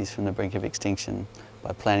species from the brink of extinction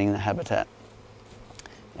by planting the habitat.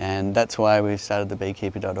 And that's why we've started the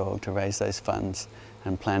beekeeper.org, to raise those funds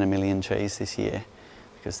and plant 1 million trees this year,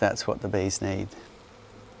 because that's what the bees need.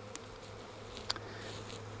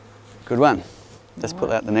 Good one. Let's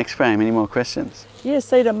pull out the next frame. Any more questions? Yeah,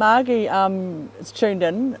 Cedar, Margie is tuned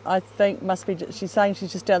in. I think must be, she's saying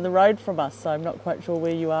she's just down the road from us, so I'm not quite sure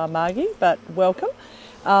where you are, Margie, but welcome.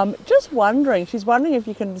 Just wondering, she's wondering if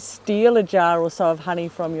you can steal a jar or so of honey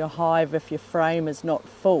from your hive if your frame is not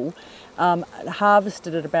full.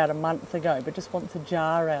 Harvested it about a month ago, but just wants a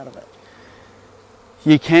jar out of it.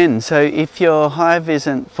 You can. So if your hive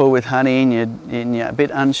isn't full with honey and you're a bit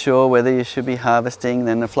unsure whether you should be harvesting,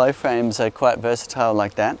 then the flow frames are quite versatile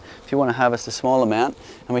like that. If you want to harvest a small amount,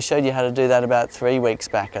 and we showed you how to do that about 3 weeks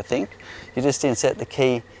back, I think. You just insert the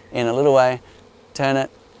key in a little way, turn it,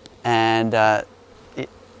 and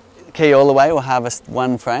key all the way will harvest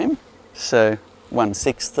 1 frame, so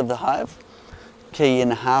 1/6 of the hive. Key in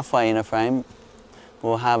halfway in a frame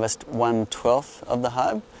will harvest 1/12 of the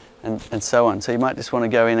hive. And so on. So you might just want to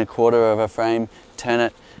go in 1/4 of a frame, turn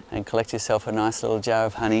it, and collect yourself a nice little jar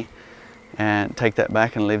of honey and take that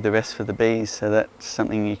back and leave the rest for the bees. So that's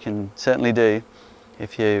something you can certainly do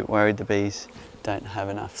if you're worried the bees don't have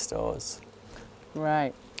enough stores.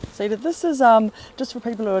 Right. Cedar, this is just for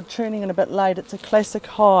people who are tuning in a bit late. It's a classic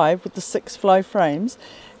hive with the 6 flow frames.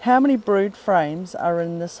 How many brood frames are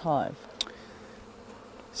in this hive?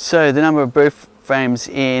 So the number of brood frames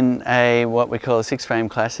in what we call a 6-frame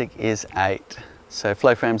classic is 8. So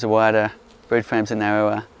flow frames are wider, brood frames are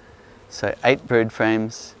narrower. So 8 brood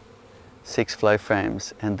frames, 6 flow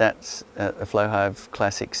frames, and that's a Flow Hive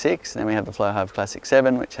Classic 6. And then we have the Flow Hive Classic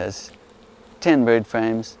 7, which has 10 brood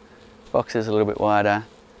frames, boxes a little bit wider,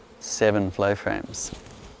 7 flow frames.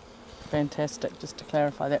 Fantastic, just to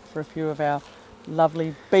clarify that for a few of our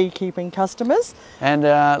lovely beekeeping customers. And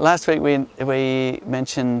last week we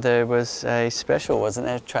mentioned there was a special, wasn't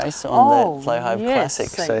there, Trace, on the Flow Hive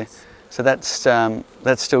Classic? So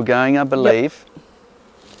that's still going, I believe.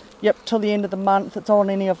 Yep, till the end of the month. It's on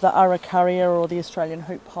any of the Araucaria or the Australian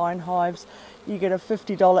hoop pine hives. You get a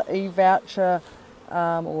 $50 e-voucher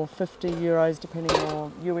or 50 euros depending,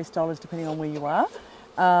 or US dollars depending on where you are.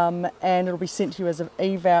 And it'll be sent to you as an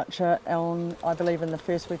e-voucher on, I believe, in the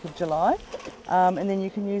first week of July. And then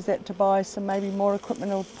you can use that to buy some maybe more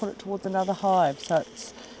equipment or put it towards another hive. So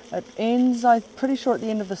it ends, I'm pretty sure, at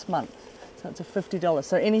the end of this month. So it's a $50.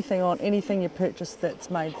 So anything you purchase that's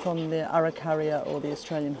made from the Araucaria or the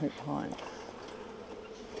Australian hoop pine.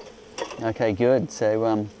 Okay, good.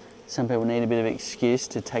 So some people need a bit of excuse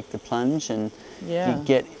to take the plunge and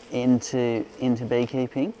get into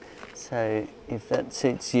beekeeping. So if that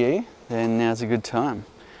suits you, then now's a good time.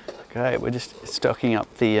 Okay, we're just stocking up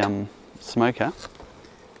the smoker,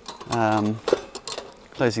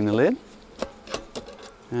 closing the lid,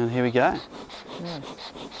 and here we go. Yeah.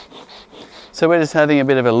 So we're just having a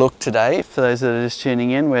bit of a look today. For those that are just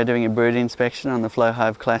tuning in, we're doing a brood inspection on the Flow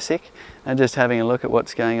Hive Classic and just having a look at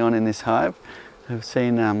what's going on in this hive. We've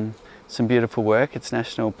seen some beautiful work. It's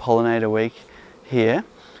National Pollinator Week here.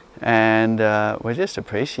 And we're just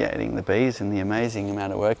appreciating the bees and the amazing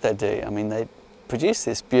amount of work they do. I mean, they produce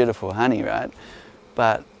this beautiful honey, right?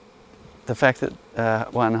 But the fact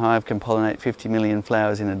that one hive can pollinate 50 million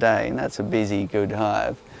flowers in a day, and that's a busy, good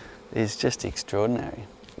hive, is just extraordinary.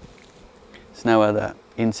 There's no other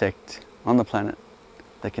insect on the planet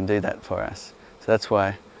that can do that for us. So that's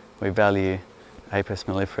why we value Apis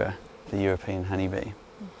mellifera, the European honeybee.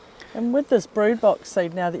 And with this brood box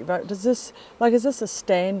seed now that you've got, is this a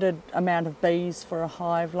standard amount of bees for a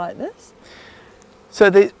hive like this? So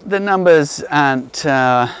the numbers aren't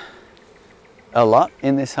a lot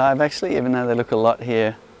in this hive actually, even though they look a lot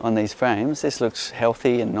here on these frames. This looks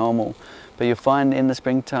healthy and normal, but you'll find in the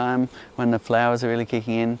springtime when the flowers are really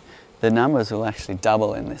kicking in, the numbers will actually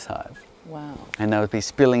double in this hive. Wow. And they'll be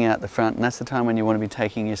spilling out the front, and that's the time when you want to be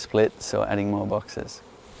taking your splits or adding more boxes.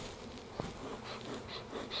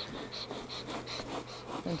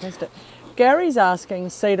 Fantastic. Gary's asking,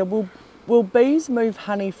 Cedar, will bees move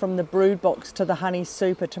honey from the brood box to the honey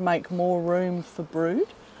super to make more room for brood?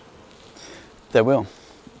 They will.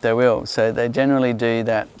 They will. So they generally do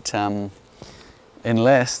that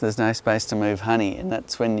unless there's no space to move honey, and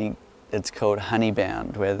that's when it's called honey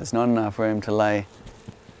bound, where there's not enough room to lay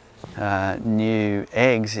new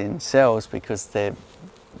eggs in cells because their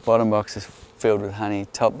bottom box is filled with honey,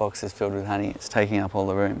 top box is filled with honey. It's taking up all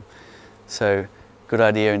the room. So good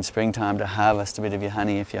idea in springtime to harvest a bit of your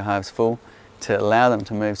honey if your hive's full, to allow them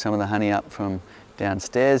to move some of the honey up from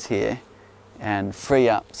downstairs here and free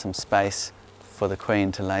up some space for the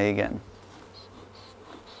queen to lay again.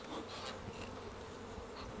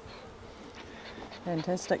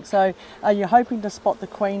 Fantastic. So are you hoping to spot the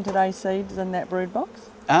queen today, Seeds, in that brood box?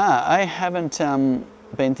 I haven't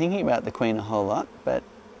been thinking about the queen a whole lot, but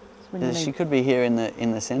she could be here in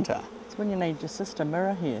the centre. It's when you need your sister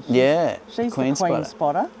Mirror here. She's the queen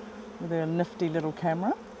spotter with her nifty little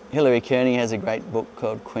camera. Hilary Kearney has a great book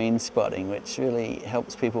called Queen Spotting, which really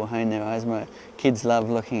helps people hone their eyes. My kids love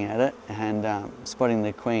looking at it and spotting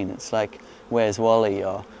the queen. It's like Where's Wally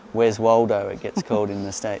or Where's Waldo, it gets called in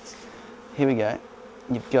the States. Here we go.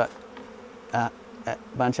 You've got a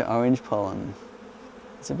bunch of orange pollen.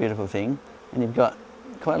 It's a beautiful thing. And you've got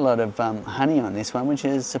quite a lot of honey on this one, which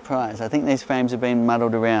is a surprise. I think these frames have been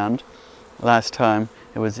muddled around. Last time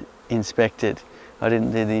it was inspected. I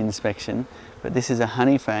didn't do the inspection, but this is a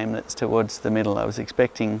honey frame that's towards the middle. I was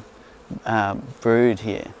expecting brood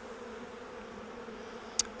here.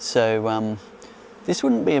 So this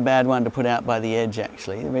wouldn't be a bad one to put out by the edge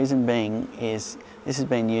actually. The reason being is this has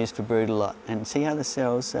been used for brood a lot. And see how the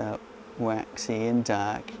cells are waxy and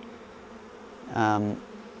dark?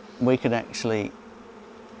 We could actually,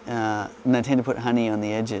 and they tend to put honey on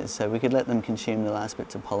the edges, so we could let them consume the last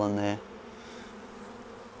bits of pollen there.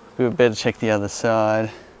 We would better check the other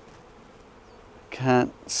side.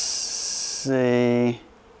 Can't see.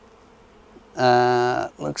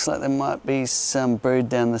 Looks like there might be some brood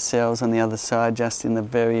down the cells on the other side just in the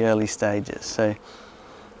very early stages. So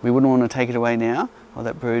we wouldn't want to take it away now or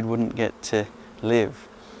that brood wouldn't get to live.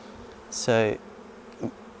 So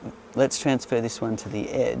let's transfer this one to the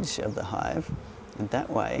edge of the hive, and that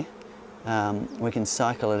way we can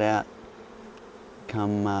cycle it out.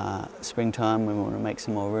 Come springtime when we want to make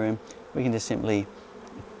some more room, we can just simply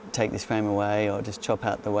take this frame away or just chop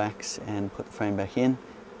out the wax and put the frame back in,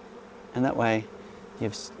 and that way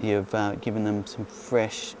you've given them some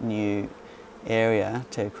fresh new area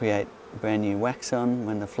to create brand new wax on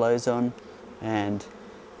when the flow's on, and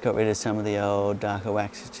got rid of some of the old darker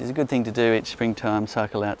wax, which is a good thing to do each springtime,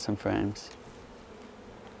 cycle out some frames.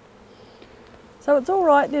 So it's all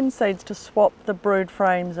right then, Seeds, to swap the brood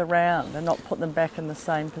frames around and not put them back in the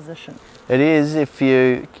same position? It is if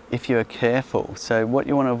you are careful. So what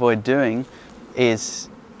you want to avoid doing is,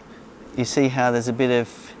 you see how there's a bit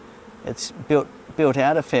of, it's built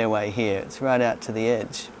out a fair way here, it's right out to the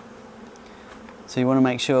edge. So you want to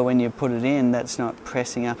make sure when you put it in that's not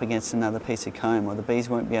pressing up against another piece of comb, or the bees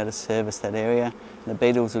won't be able to service that area. The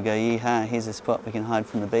beetles will go, yee-haw, here's a spot we can hide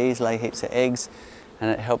from the bees, lay heaps of eggs, and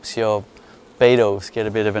it helps your beetles get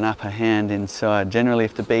a bit of an upper hand inside. Generally,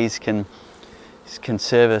 if the bees can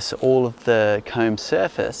service all of the comb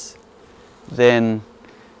surface, then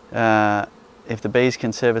if the bees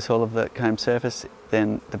can service all of the comb surface,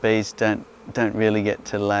 then the bees don't really get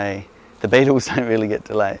to lay. The beetles don't really get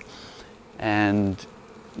to lay, and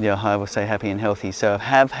your hive will stay happy and healthy. So I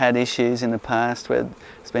have had issues in the past where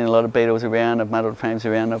there's been a lot of beetles around, I've muddled frames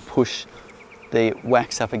around, I've pushed the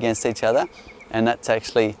wax up against each other, and that's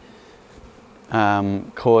actually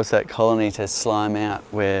cause that colony to slime out,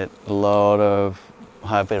 where a lot of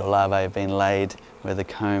hive beetle larvae have been laid where the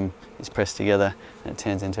comb is pressed together, and it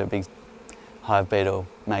turns into a big hive beetle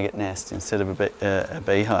maggot nest instead of a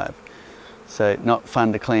beehive. So not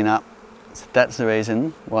fun to clean up. So that's the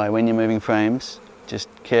reason why when you're moving frames, just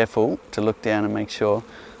careful to look down and make sure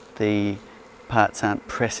the parts aren't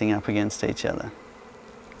pressing up against each other.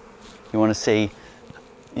 You want to see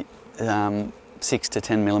 6 to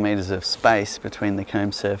 10 millimeters of space between the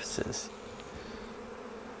comb surfaces.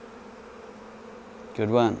 Good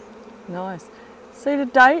one. Nice. Cedar,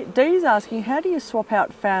 Dee's asking, how do you swap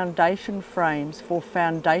out foundation frames for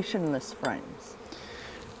foundationless frames?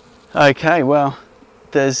 Okay, well,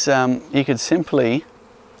 there's you could simply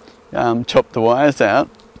chop the wires out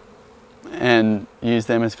and use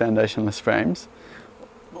them as foundationless frames,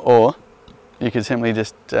 or you could simply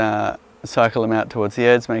just cycle them out towards the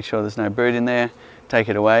edge, make sure there's no brood in there, take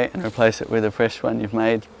it away and replace it with a fresh one you've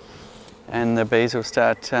made, and the bees will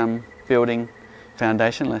start building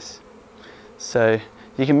foundationless. So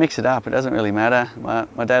you can mix it up, it doesn't really matter.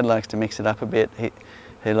 My dad likes to mix it up a bit.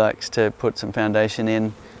 He likes to put some foundation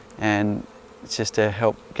in, and it's just to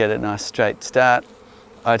help get a nice straight start.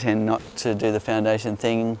 I tend not to do the foundation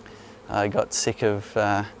thing. I got sick of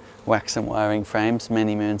wax and wiring frames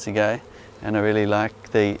many moons ago, and I really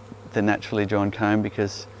like the naturally drawn comb,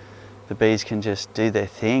 because the bees can just do their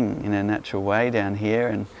thing in a natural way down here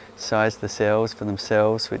and size the cells for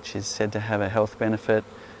themselves, which is said to have a health benefit.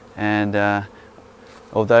 And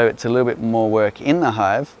although it's a little bit more work in the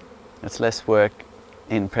hive, it's less work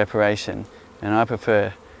in preparation, and I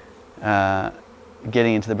prefer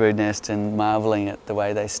getting into the brood nest and marvelling at the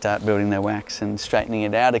way they start building their wax and straightening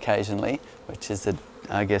it out occasionally, which is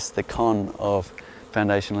I guess the con of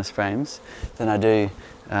foundationless frames, than I do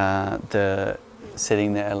the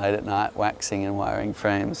sitting there late at night waxing and wiring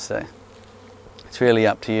frames. So it's really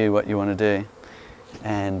up to you what you want to do,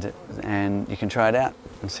 and you can try it out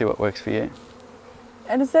and see what works for you.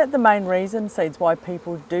 And is that the main reason, Seeds, why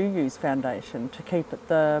people do use foundation, to keep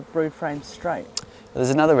the brood frame straight? There's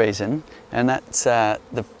another reason, and that's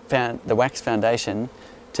the wax foundation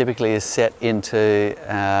typically is set into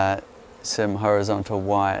some horizontal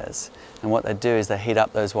wires. And what they do is they heat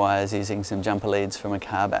up those wires using some jumper leads from a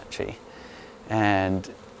car battery.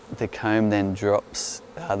 And the comb then drops,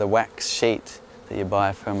 the wax sheet that you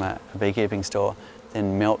buy from a beekeeping store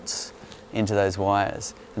then melts into those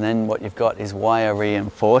wires. And then what you've got is wire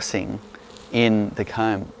reinforcing in the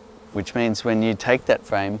comb, which means when you take that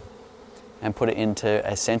frame and put it into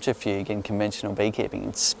a centrifuge in conventional beekeeping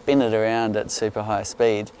and spin it around at super high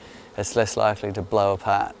speed, it's less likely to blow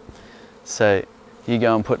apart. So you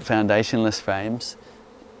go and put foundationless frames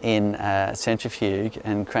in a centrifuge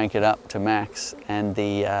and crank it up to max, and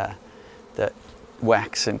the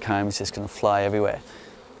wax and comb is just going to fly everywhere.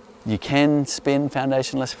 You can spin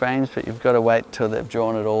foundationless frames, but you've got to wait till they've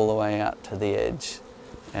drawn it all the way out to the edge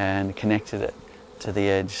and connected it to the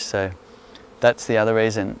edge. So that's the other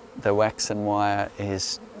reason the wax and wire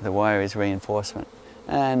is reinforcement.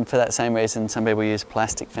 And for that same reason, some people use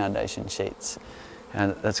plastic foundation sheets,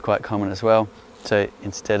 and that's quite common as well. So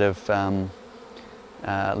instead of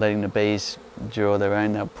letting the bees draw their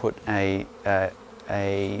own, they'll put a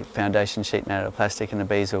foundation sheet made out of plastic, and the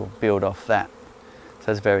bees will build off that. So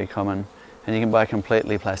that's very common. And you can buy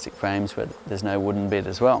completely plastic frames where there's no wooden bit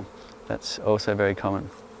as well. That's also very common.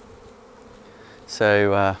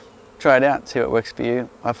 So try it out, see what works for you.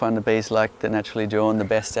 I find the bees like the naturally drawn the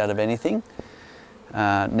best out of anything.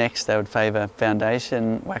 Next, they would favour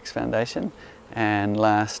foundation, wax foundation, and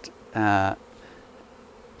last,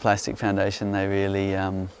 plastic foundation they really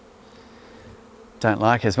don't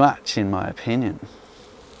like as much, in my opinion.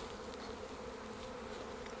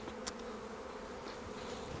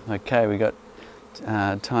 Okay, we got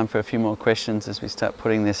time for a few more questions as we start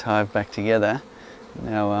putting this hive back together.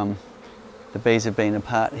 Now, the bees have been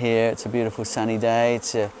apart here. It's a beautiful sunny day.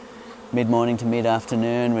 It's a mid-morning to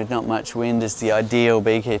mid-afternoon with not much wind. It's the ideal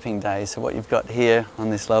beekeeping day. So what you've got here on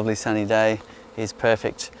this lovely sunny day is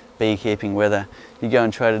perfect beekeeping weather. You go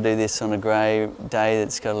and try to do this on a grey day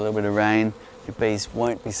that's got a little bit of rain, your bees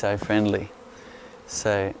won't be so friendly.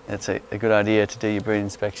 So it's a good idea to do your brood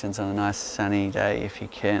inspections on a nice sunny day if you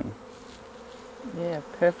can. Yeah,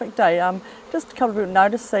 perfect day. Just a couple of people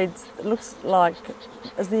noticed, Seeds, it looks like,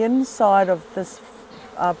 is the inside of this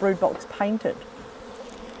brood box painted?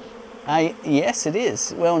 Yes, it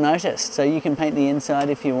is. Well noticed. So you can paint the inside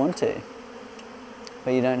if you want to,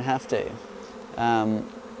 but you don't have to.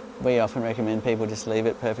 We often recommend people just leave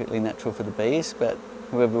it perfectly natural for the bees, but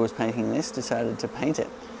whoever was painting this decided to paint it,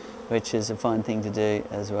 which is a fine thing to do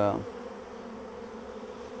as well.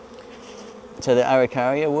 So the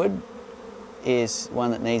Araucaria wood is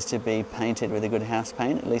one that needs to be painted with a good house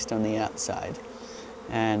paint, at least on the outside,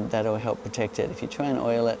 and that'll help protect it. If you try and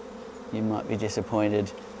oil it, you might be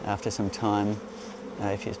disappointed after some time,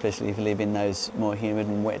 especially if you live in those more humid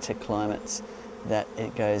and wetter climates, that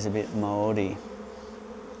it goes a bit mouldy.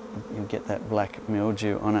 You'll get that black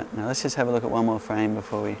mildew on it. Now let's just have a look at one more frame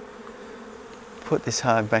before we put this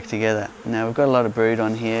hive back together. Now we've got a lot of brood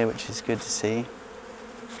on here, which is good to see.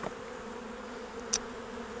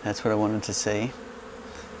 That's what I wanted to see,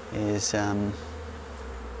 is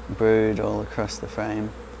brood all across the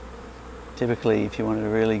frame. Typically, if you wanted a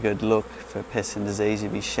really good look for pests and disease,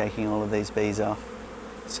 you'd be shaking all of these bees off,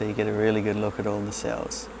 so you get a really good look at all the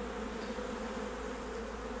cells.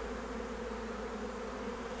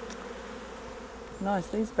 Nice,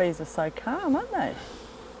 these bees are so calm, aren't they?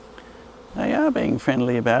 They are being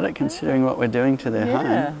friendly about it, considering what we're doing to their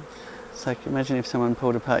home. It's like, imagine if someone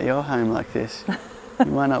pulled apart your home like this. You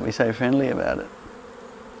might not be so friendly about it.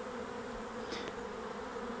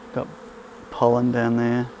 Got pollen down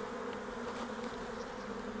there.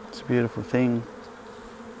 It's a beautiful thing.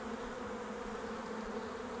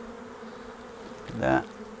 Look at that.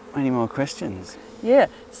 Any more questions? Yeah,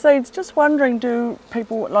 so it's just wondering, do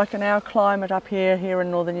people, like in our climate up here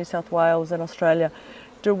in northern New South Wales and Australia,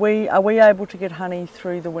 are we able to get honey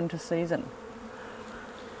through the winter season?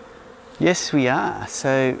 Yes, we are.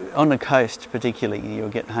 So on the coast particularly, you'll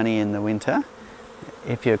get honey in the winter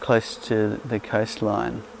if you're close to the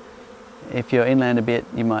coastline. If you're inland a bit,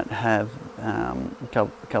 you might have a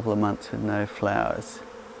couple of months with no flowers.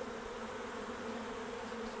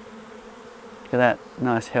 Look at that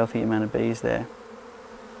nice healthy amount of bees there.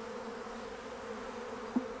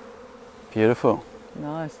 Beautiful.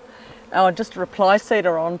 Nice. Just to reply,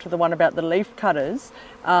 Cedar, on to the one about the leaf cutters,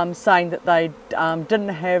 saying that they didn't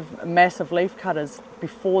have massive leaf cutters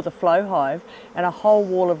before the flow hive, and a whole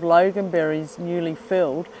wall of loganberries newly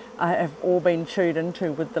filled have all been chewed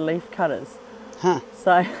into with the leaf cutters. Huh.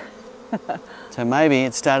 So, So maybe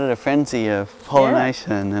it started a frenzy of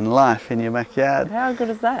pollination and life in your backyard. how good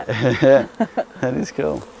is that? That is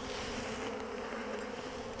cool.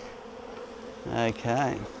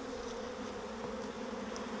 Okay.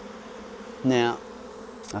 Now,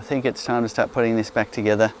 I think it's time to start putting this back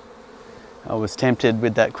together. I was tempted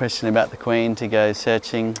with that question about the queen to go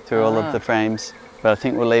searching through all of the frames, but I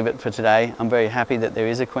think we'll leave it for today. I'm very happy that there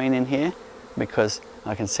is a queen in here because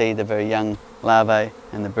I can see the very young larvae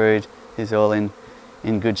and the brood is all in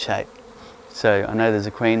good shape. So I know there's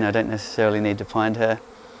a queen, I don't necessarily need to find her.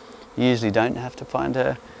 You usually don't have to find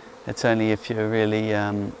her. It's only if you're really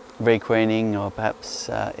re-queening, or perhaps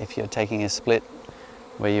if you're taking a split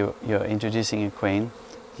where you're introducing a queen,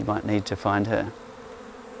 you might need to find her.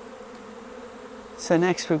 So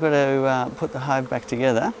next we've got to put the hive back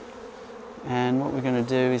together, and what we're going to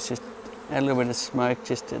do is just add a little bit of smoke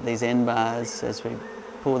just at these end bars as we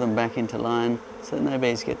pull them back into line so that no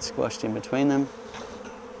bees get squashed in between them.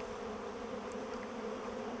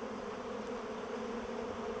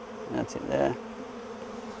 That's it there.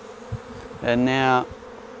 And now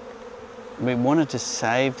we wanted to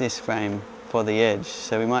save this frame for the edge,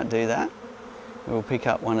 so we might do that. We'll pick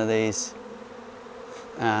up one of these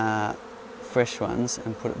fresh ones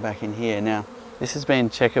and put it back in here. Now this has been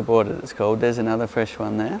checkerboarded, it's called. There's another fresh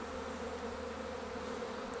one there.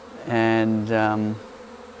 And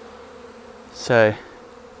so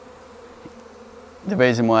the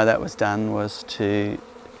reason why that was done was to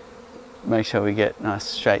make sure we get a nice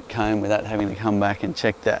straight comb without having to come back and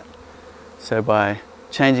check that. So by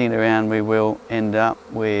changing it around, we will end up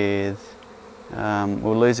with,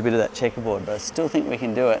 we'll lose a bit of that checkerboard, but I still think we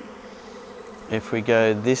can do it if we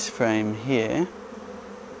go this frame here,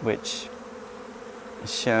 which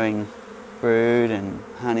is showing brood and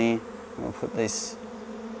honey. We'll put this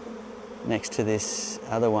next to this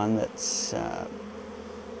other one that's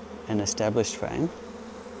an established frame.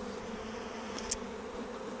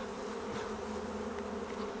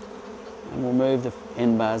 And we'll move the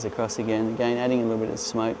end bars across again, adding a little bit of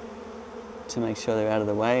smoke to make sure they're out of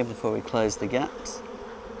the way before we close the gaps.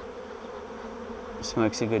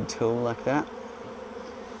 Smoke's a good tool like that.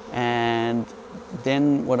 And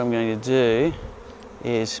then what I'm going to do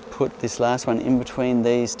is put this last one in between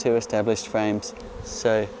these two established frames,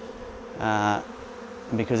 so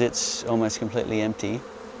because it's almost completely empty,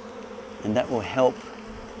 and that will help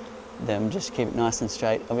them just keep it nice and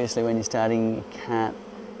straight. Obviously when you're starting, you can't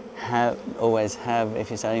always have,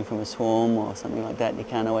 if you're starting from a swarm or something like that, you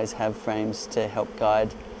can't always have frames to help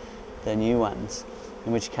guide the new ones,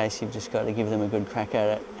 in which case you've just got to give them a good crack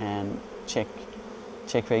at it and check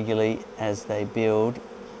regularly as they build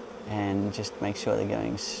and just make sure they're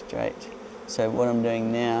going straight. So what I'm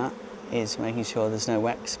doing now is making sure there's no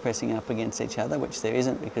wax pressing up against each other, which there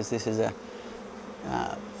isn't because this is a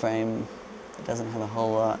frame that doesn't have a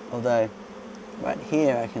whole lot, although right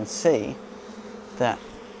here I can see that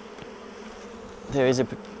there is a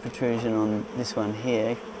protrusion on this one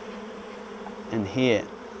here and here.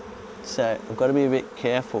 So I've got to be a bit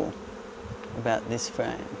careful about this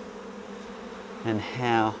frame and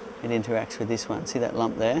how it interacts with this one. See that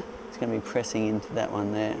lump there? It's going to be pressing into that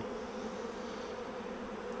one there.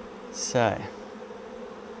 So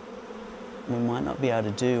we might not be able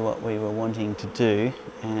to do what we were wanting to do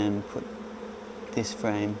and put this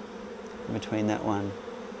frame between that one.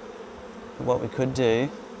 But what we could do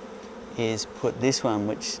is put this one,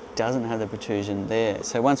 which doesn't have the protrusion, there.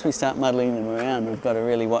 So once we start muddling them around, we've got to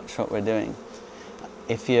really watch what we're doing.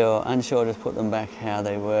 If you're unsure, just put them back how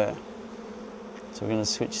they were. So we're going to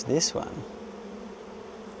switch this one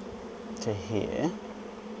to here,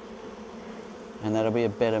 and that'll be a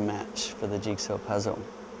better match for the jigsaw puzzle.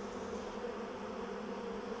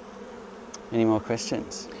 Any more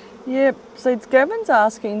questions? Yep, so Gavin's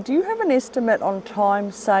asking, do you have an estimate on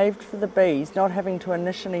time saved for the bees not having to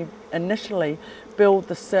initially build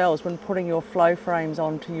the cells when putting your flow frames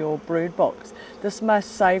onto your brood box? This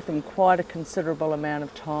must save them quite a considerable amount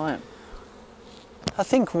of time. I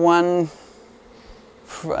think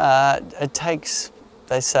it takes,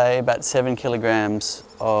 they say, about 7 kilograms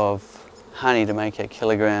of honey to make a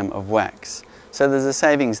kilogram of wax. So there's a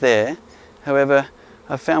savings there. However,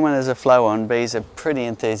 I found when there's a flow on, bees are pretty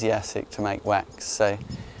enthusiastic to make wax. So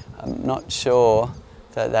I'm not sure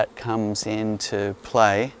that that comes into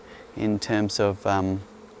play in terms of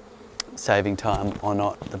saving time or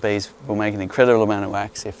not. The bees will make an incredible amount of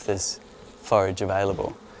wax if there's forage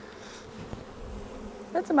available.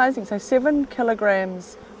 That's amazing. So 7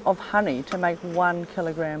 kilograms of honey to make 1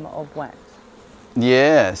 kilogram of wax.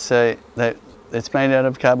 Yeah, so it's made out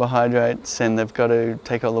of carbohydrates and they've got to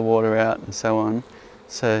take all the water out and so on.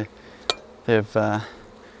 So they're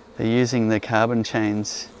using the carbon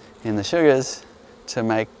chains in the sugars to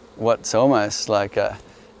make what's almost like a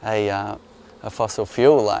fossil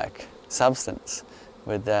fuel-like substance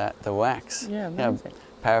with the wax. Yeah, amazing. You know,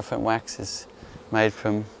 paraffin wax is made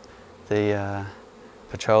from the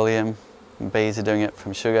petroleum, and bees are doing it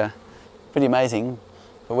from sugar. Pretty amazing,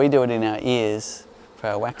 but we do it in our ears for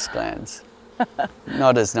our wax glands.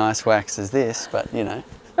 Not as nice wax as this, but you know.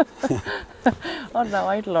 I don't know,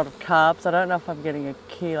 I eat a lot of carbs. I don't know if I'm getting a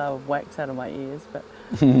kilo of wax out of my ears, but...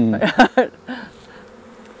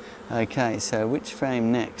 Okay, so which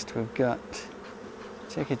frame next? We've got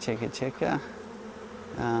checker.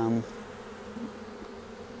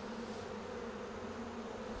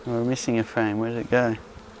 We're missing a frame. Where did it go?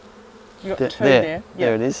 You got two there.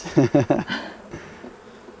 There it is.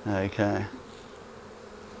 Okay.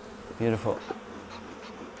 Beautiful.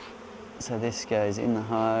 So this goes in the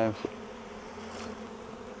hive.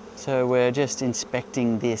 So we're just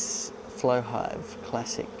inspecting this Flow Hive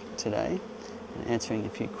Classic today and answering a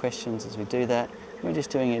few questions as we do that. We're just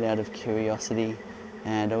doing it out of curiosity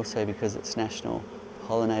and also because it's National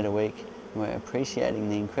Pollinator Week. And we're appreciating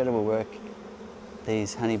the incredible work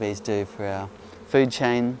these honeybees do for our food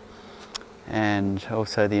chain and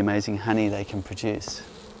also the amazing honey they can produce.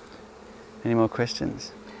 Any more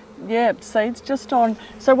questions? Yeah, Seed's just on.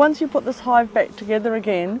 So once you put this hive back together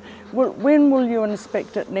again, when will you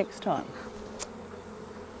inspect it next time?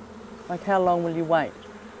 Like how long will you wait?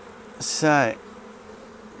 So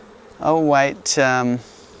I'll wait,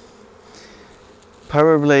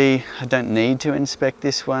 probably I don't need to inspect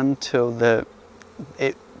this one till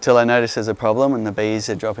I notice there's a problem and the bees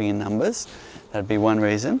are dropping in numbers. That'd be one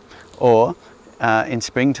reason. Or in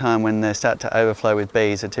springtime when they start to overflow with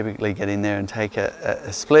bees, I typically get in there and take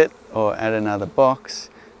a split or add another box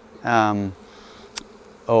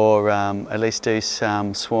or at least do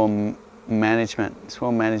some swarm management.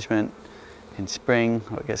 Swarm management in spring,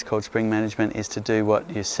 or I guess called spring management, is to do what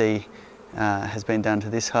you see has been done to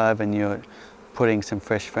this hive, and you're putting some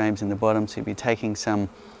fresh frames in the bottom. So you'll be taking some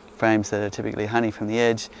frames that are typically honey from the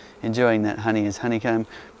edge, enjoying that honey as honeycomb,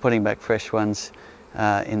 putting back fresh ones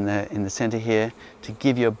in the centre here to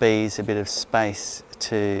give your bees a bit of space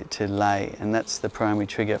to lay, and that's the primary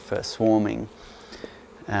trigger for swarming.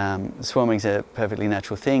 Swarming is a perfectly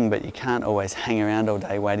natural thing, but you can't always hang around all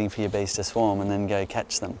day waiting for your bees to swarm and then go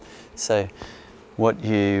catch them. So what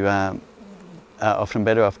you are often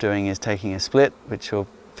better off doing is taking a split, which will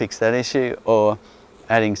fix that issue, or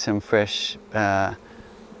adding some fresh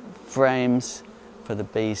frames for the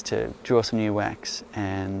bees to draw some new wax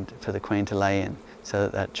and for the queen to lay in, so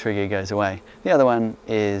that trigger goes away. The other one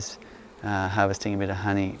is harvesting a bit of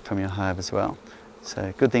honey from your hive as well.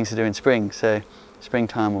 So good things to do in spring. So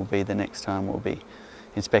springtime will be the next time we'll be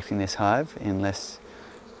inspecting this hive, unless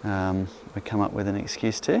we come up with an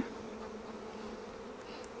excuse to.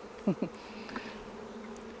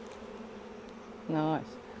 Nice.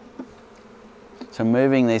 So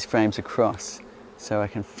moving these frames across so I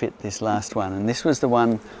can fit this last one, and this was the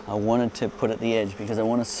one I wanted to put at the edge because I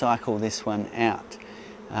want to cycle this one out.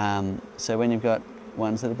 So when you've got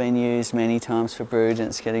ones that have been used many times for brood and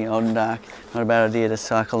it's getting old and dark, not a bad idea to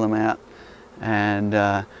cycle them out.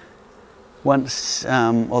 And once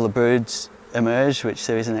all the broods emerge, which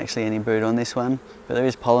there isn't actually any brood on this one, but there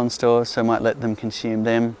is pollen stores, so I might let them consume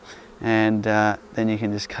them, and then you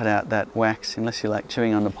can just cut out that wax. Unless you like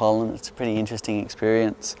chewing on the pollen, it's a pretty interesting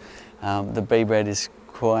experience. The bee bread is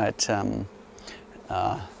quite,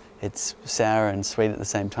 it's sour and sweet at the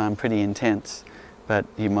same time, pretty intense, but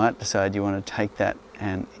you might decide you want to take that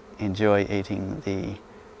and enjoy eating the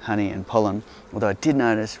honey and pollen. Although I did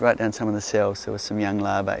notice right down some of the cells there was some young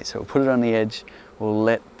larvae, so we'll put it on the edge, we'll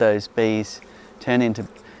let those bees emerge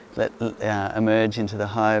into the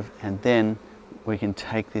hive, and then we can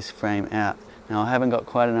take this frame out. Now I haven't got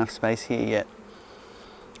quite enough space here yet,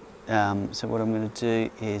 so what I'm going to do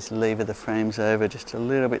is lever the frames over just a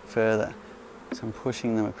little bit further. So I'm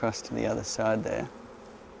pushing them across to the other side there.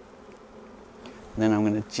 And then I'm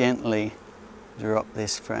going to gently drop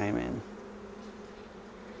this frame in.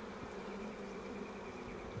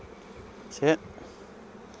 That's it.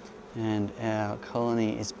 And our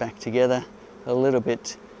colony is back together, a little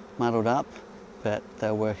bit muddled up, but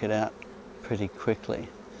they'll work it out pretty quickly.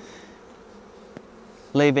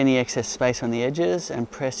 Leave any excess space on the edges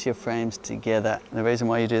and press your frames together. And the reason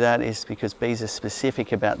why you do that is because bees are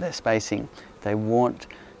specific about their spacing. They want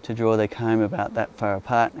to draw their comb about that far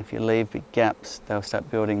apart. If you leave big gaps, they'll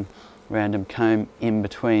start building random comb in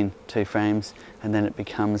between two frames, and then it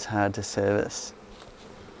becomes hard to service.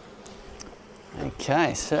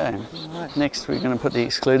 Okay, so next we're going to put the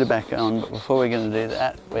excluder back on, but before we're going to do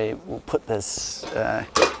that, we will put this,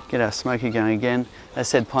 get our smoker going again. As I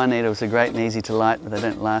said, pine needles are great and easy to light, but they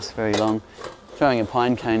don't last very long. Throwing a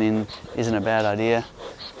pine cone in isn't a bad idea,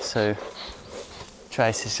 so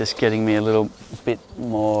Trace is just getting me a little bit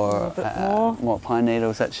more, more pine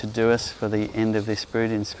needles. That should do us for the end of this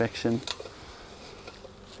brood inspection.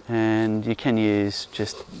 And you can use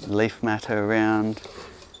just leaf matter around.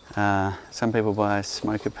 Some people buy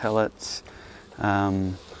smoker pellets,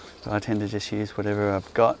 but I tend to just use whatever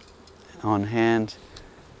I've got on hand,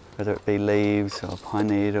 whether it be leaves or pine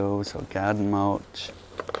needles or garden mulch,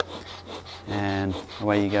 and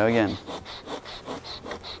away you go again.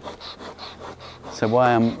 So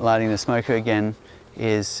why I'm lighting the smoker again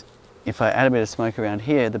is if I add a bit of smoke around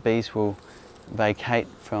here, the bees will vacate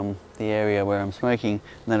from the area where I'm smoking,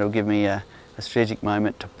 and that'll give me a strategic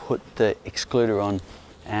moment to put the excluder on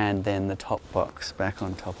and then the top box back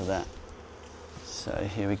on top of that. So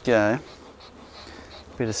here we go,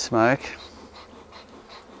 bit of smoke.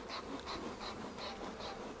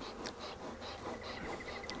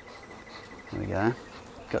 There we go,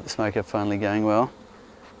 got the smoker finally going well.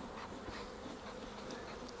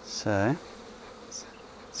 So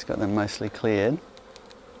it's got them mostly cleared.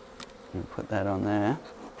 And put that on there,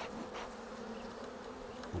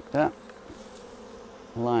 like that.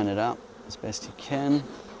 Line it up as best you can.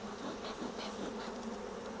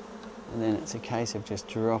 And then it's a case of just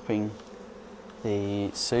dropping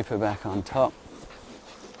the super back on top.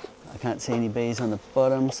 I can't see any bees on the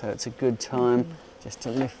bottom, so it's a good time just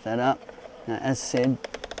to lift that up. Now, as said,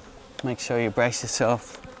 make sure you brace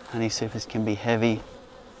yourself. Honey supers can be heavy.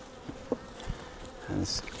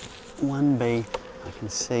 There's one bee I can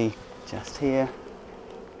see just here,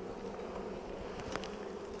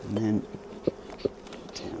 and then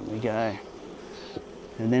down we go.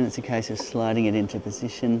 And then it's a case of sliding it into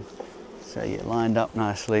position so you're lined up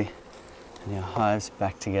nicely and your hive's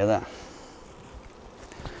back together.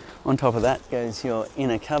 On top of that goes your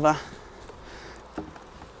inner cover.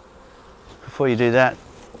 Before you do that,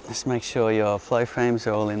 just make sure your flow frames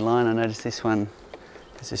are all in line. I noticed this one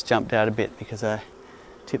has just jumped out a bit because I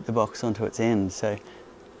tipped the box onto its end. So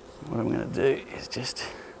what I'm going to do is just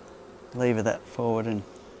lever that forward and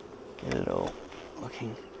get it all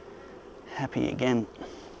looking happy again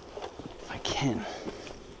if I can.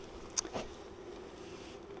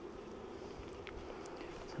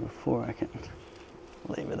 So before I can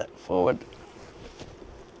lever that forward,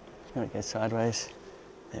 got to go sideways.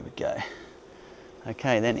 There we go.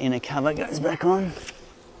 Okay, then inner cover goes back on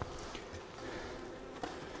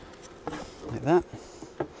like that.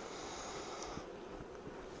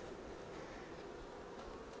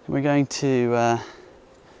 We're going to,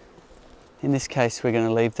 in this case, we're going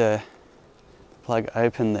to leave the plug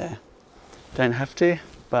open there. Don't have to,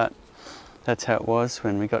 but that's how it was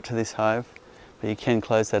when we got to this hive. But you can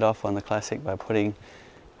close that off on the Classic by putting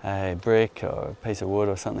a brick or a piece of wood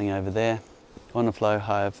or something over there. On the Flow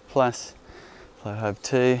Hive Plus, Flow Hive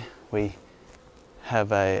 2, we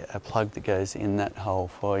have a plug that goes in that hole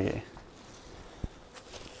for you.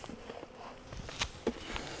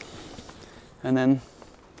 And then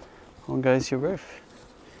on goes your roof.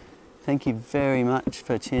 Thank you very much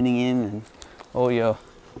for tuning in and all your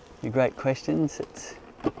great questions. It's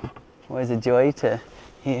always a joy to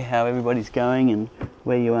hear how everybody's going and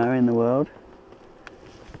where you are in the world.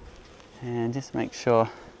 And just make sure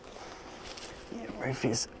your roof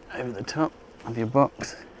is over the top of your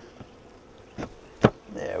box.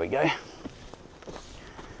 There we go.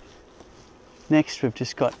 Next, we've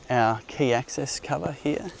just got our key access cover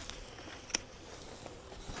here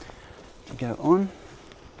to go on,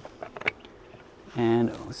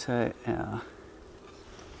 and also our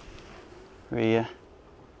rear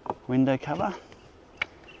window cover.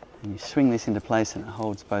 And you swing this into place and it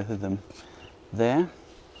holds both of them there.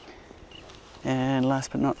 And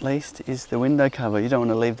last but not least is the window cover. You don't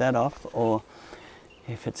want to leave that off, or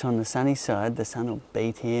if it's on the sunny side, the sun will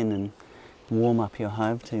beat in and warm up your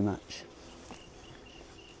hive too much.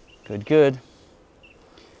 Good, good.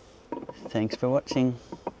 Thanks for watching.